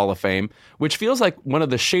County Hall of Fame, which feels like one of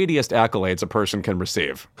the shadiest accolades a person can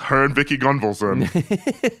receive? Her and Vicky Gunvalson.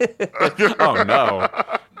 Oh, no.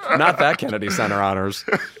 Not that Kennedy Center honors.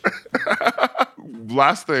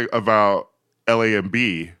 Last thing about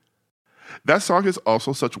LAMB, that song is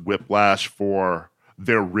also such whiplash for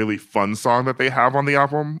their really fun song that they have on the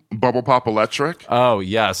album, Bubble Pop Electric. Oh,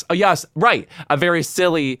 yes. Right. A very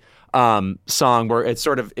silly song where it's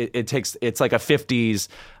sort of, it's like a 50s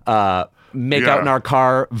make out in our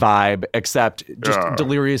car vibe, except just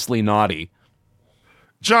deliriously naughty.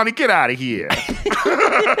 Johnny, get out of here.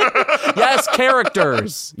 Yes,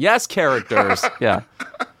 characters. Yeah.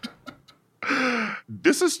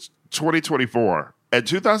 This is 2024. And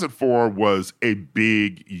 2004 was a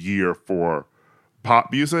big year for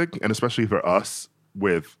pop music, and especially for us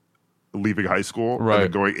with leaving high school and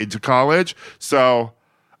then going into college. So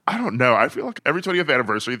I don't know. I feel like every 20th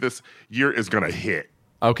anniversary this year is going to hit.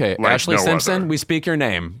 Okay, like Ashley Simpson, other. We speak your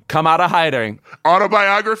name. Come out of hiding.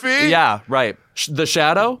 Autobiography? Yeah, right. The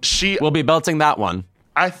Shadow? We'll be belting that one.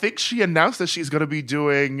 I think she announced that she's going to be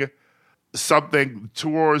doing something,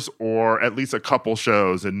 tours, or at least a couple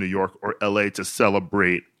shows in New York or LA to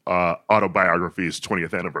celebrate Autobiography's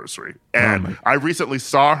 20th anniversary. And I recently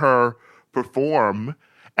saw her perform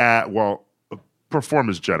perform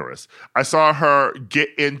is generous. I saw her get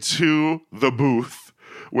into the booth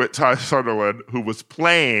with Ty Sunderland, who was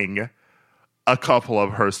playing a couple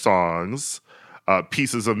of her songs,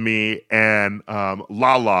 Pieces of Me and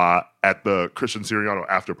La La at the Christian Siriano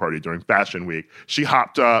after party during Fashion Week. She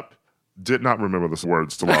hopped up, did not remember the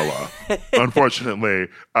words to La La, unfortunately.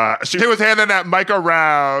 She was handing that mic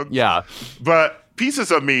around. Yeah. But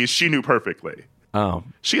Pieces of Me, she knew perfectly. Oh.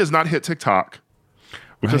 She has not hit TikTok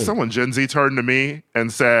because someone Gen Z turned to me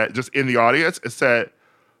and said, just in the audience, it said,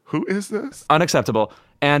 Who is this? Unacceptable.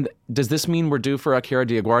 And does this mean we're due for a Cara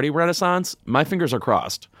DioGuardi renaissance? My fingers are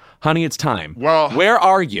crossed. Honey, it's time. Well, where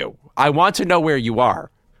are you? I want to know where you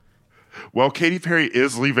are. Well, Katy Perry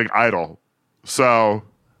is leaving Idol, so...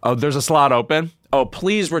 Oh, there's a slot open? Oh,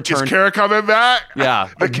 please return. Is Cara coming back? Yeah.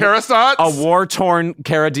 The Cara-sance? A war-torn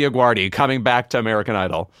Cara DioGuardi coming back to American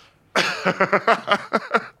Idol.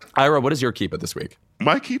 Ira, what is your keep it this week?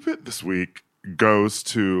 My keep it this week goes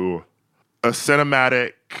to a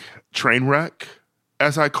cinematic train wreck,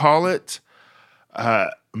 as I call it.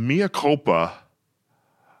 Mea Culpa,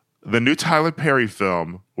 the new Tyler Perry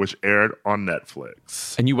film, which aired on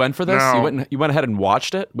Netflix. And you went for this? Now, you went ahead and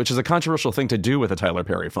watched it, which is a controversial thing to do with a Tyler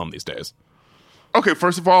Perry film these days. Okay,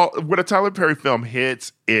 first of all, when a Tyler Perry film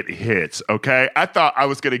hits, it hits, okay? I thought I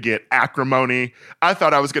was going to get Acrimony. I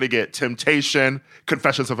thought I was going to get Temptation,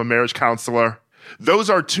 Confessions of a Marriage Counselor. Those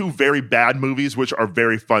are two very bad movies, which are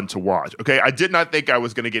very fun to watch, okay? I did not think I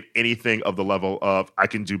was going to get anything of the level of I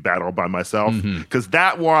Can Do Bad All By Myself, because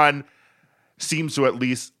that one seems to at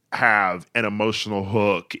least have an emotional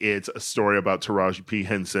hook. It's a story about Taraji P.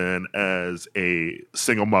 Henson as a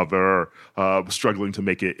single mother struggling to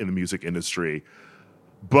make it in the music industry.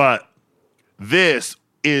 But this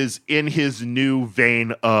is in his new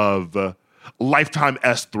vein of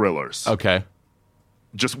Lifetime-esque thrillers. Okay.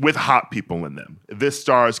 Just with hot people in them. This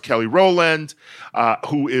stars Kelly Rowland,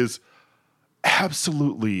 who is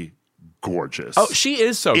absolutely gorgeous. Oh, she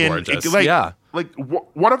is so gorgeous. Yeah. Like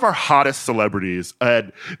one of our hottest celebrities.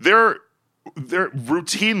 And they're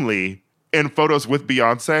routinely in photos with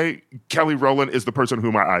Beyonce. Kelly Rowland is the person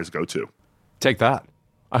who my eyes go to. Take that.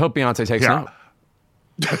 I hope Beyonce takes note.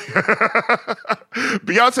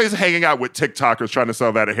 Beyonce's hanging out with TikTokers trying to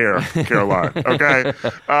sell that hair, Caroline. Okay?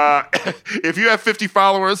 If you have 50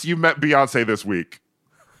 followers, you met Beyonce this week.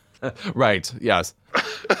 Right, yes.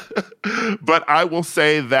 But I will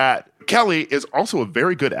say that Kelly is also a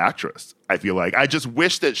very good actress, I feel like. I just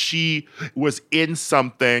wish that she was in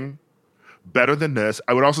something better than this.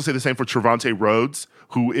 I would also say the same for Trevante Rhodes,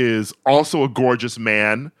 who is also a gorgeous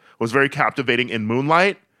man, was very captivating in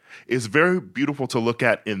Moonlight, is very beautiful to look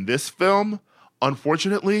at in this film.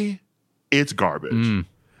 Unfortunately, it's garbage.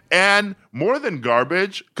 And more than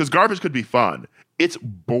garbage, because garbage could be fun, it's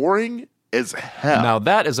boring as hell. Now,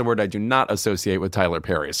 that is a word I do not associate with Tyler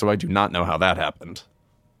Perry, so I do not know how that happened.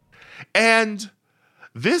 And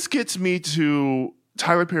this gets me to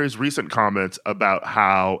Tyler Perry's recent comments about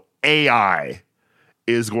how AI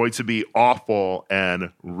is going to be awful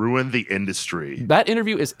and ruin the industry. That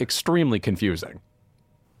interview is extremely confusing.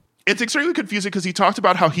 It's extremely confusing because he talked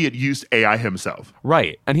about how he had used AI himself.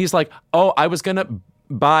 Right. And he's like, oh, I was going to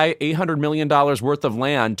buy $800 million worth of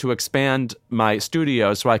land to expand my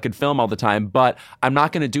studio so I could film all the time, but I'm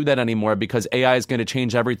not going to do that anymore because AI is going to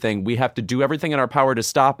change everything. We have to do everything in our power to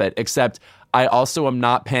stop it, except I also am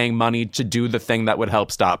not paying money to do the thing that would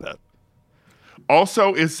help stop it.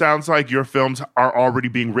 Also, it sounds like your films are already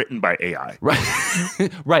being written by AI.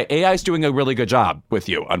 Right. Right. AI is doing a really good job with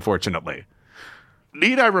you, unfortunately.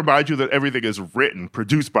 Need I remind you that everything is written,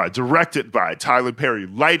 produced by, directed by Tyler Perry,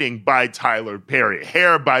 lighting by Tyler Perry,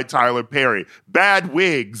 hair by Tyler Perry, bad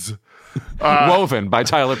wigs. Woven by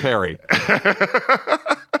Tyler Perry.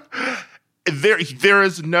 There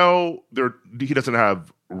is no, he doesn't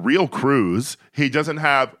have real crews. He doesn't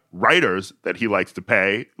have writers that he likes to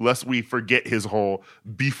pay, lest we forget his whole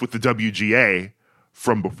beef with the WGA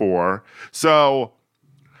from before. So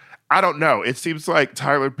I don't know. It seems like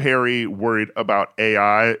Tyler Perry worried about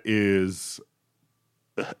AI is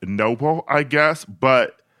noble, I guess,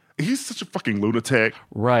 but he's such a fucking lunatic.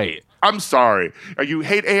 Right. I'm sorry. You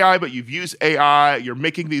hate AI, but you've used AI. You're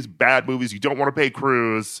making these bad movies. You don't want to pay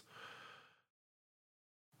crews.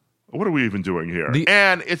 What are we even doing here?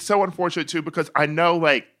 And it's so unfortunate, too, because I know,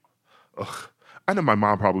 I know my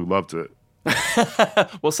mom probably loved it.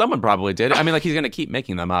 Well, someone probably did. I mean, he's going to keep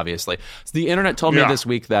making them, obviously. So the internet told me this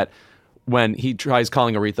week that when he tries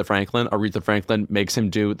calling Aretha Franklin makes him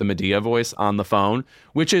do the Medea voice on the phone,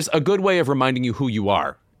 which is a good way of reminding you who you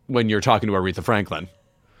are when you're talking to Aretha Franklin.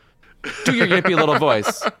 Do your yippy little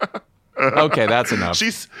voice. Okay, that's enough.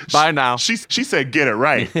 Bye now. She said, get it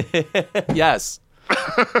right. Yes.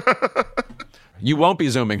 You won't be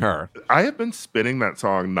Zooming her. I have been spinning that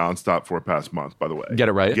song nonstop for the past month, by the way. Get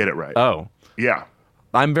it right? Get it right. Oh. Yeah.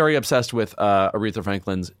 I'm very obsessed with Aretha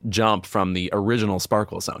Franklin's Jump from the original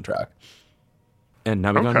Sparkle soundtrack. And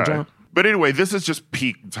now we're going to Jump. But anyway, this is just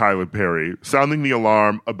peak Tyler Perry, sounding the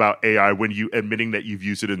alarm about AI when you admitting that you've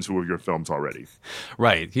used it in 2 of your films already.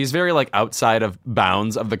 Right. He's very outside of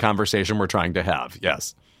bounds of the conversation we're trying to have.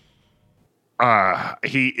 Yes.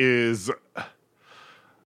 He is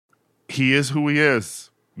who he is.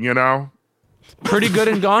 you know? Pretty good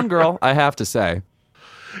in Gone Girl, I have to say.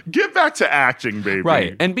 Get back to acting, baby.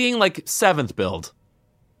 Right. And being like 7th build.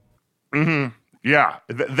 Mm-hmm. Yeah.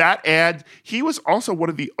 That, and he was also one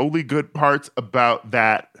of the only good parts about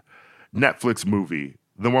that Netflix movie.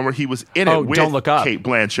 The one where he was in it with Don't Look Up. Cate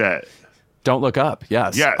Blanchett. Don't Look Up,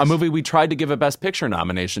 yes. Yes. A movie we tried to give a Best Picture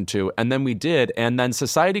nomination to, and then we did, and then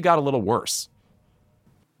society got a little worse.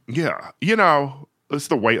 Yeah. You know, it's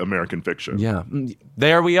the white American fiction. Yeah.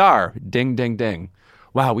 There we are. Ding, ding, ding.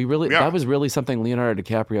 Wow, that was really something Leonardo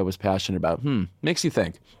DiCaprio was passionate about. Makes you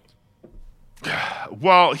think.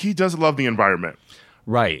 Well, he does love the environment.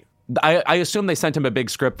 Right. I assume they sent him a big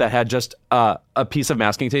script that had just a piece of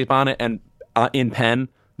masking tape on it and in pen,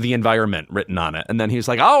 the environment written on it. And then he's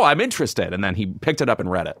like, oh, I'm interested. And then he picked it up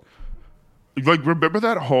and read it. Like, remember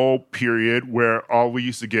that whole period where all we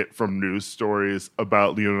used to get from news stories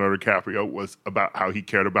about Leonardo DiCaprio was about how he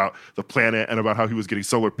cared about the planet and about how he was getting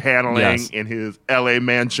solar paneling in his LA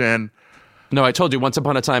mansion? No, I told you, once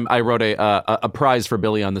upon a time, I wrote a prize for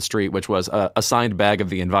Billy on the Street, which was a signed bag of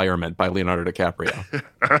the environment by Leonardo DiCaprio.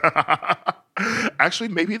 Actually,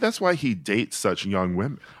 maybe that's why he dates such young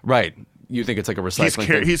women. Right. You think it's like a recycling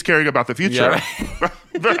thing? He's caring about the future. Yeah, right.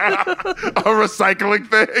 A recycling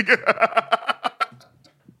thing.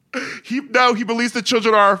 He believes the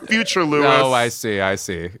children are our future, Lewis. Oh, I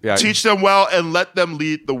see. Yeah. Teach them well and let them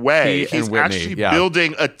lead the way. He's actually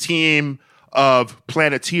building a team of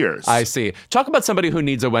Planeteers. I see. Talk about somebody who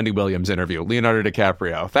needs a Wendy Williams interview, Leonardo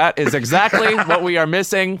DiCaprio. That is exactly what we are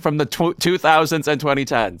missing from the 2000s and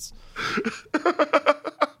 2010s.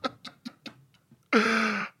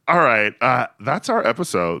 All right. That's our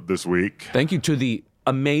episode this week. Thank you to the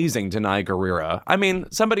amazing Danai Gurira. I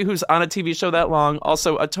mean, somebody who's on a TV show that long,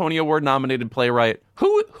 also a Tony Award nominated playwright.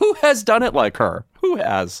 Who has done it like her? Who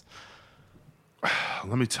has?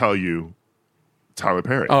 Let me tell you, Tyler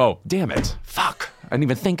Perry. Oh, damn it. Fuck. I didn't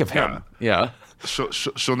even think of him. Yeah.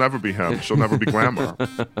 She'll never be him. She'll never be Glamour.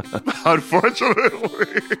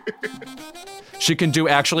 Unfortunately. She can do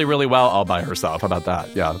actually really well all by herself. How about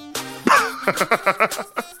that? Yeah.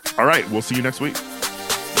 All right. We'll see you next week.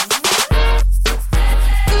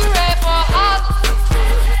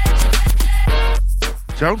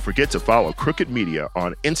 Don't forget to follow Crooked Media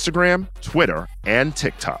on Instagram, Twitter, and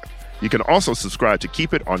TikTok. You can also subscribe to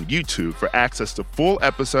Keep It on YouTube for access to full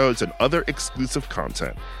episodes and other exclusive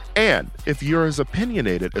content. And if you're as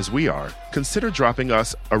opinionated as we are, consider dropping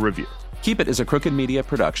us a review. Keep It is a Crooked Media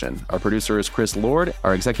production. Our producer is Chris Lord.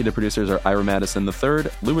 Our executive producers are Ira Madison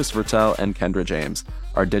III, Louis Vertel, and Kendra James.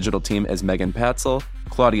 Our digital team is Megan Patzel,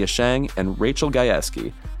 Claudia Shang, and Rachel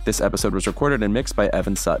Gajewski. This episode was recorded and mixed by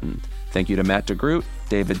Evan Sutton. Thank you to Matt DeGroot,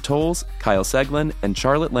 David Tolles, Kyle Seglin, and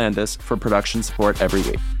Charlotte Landis for production support every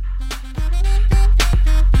week.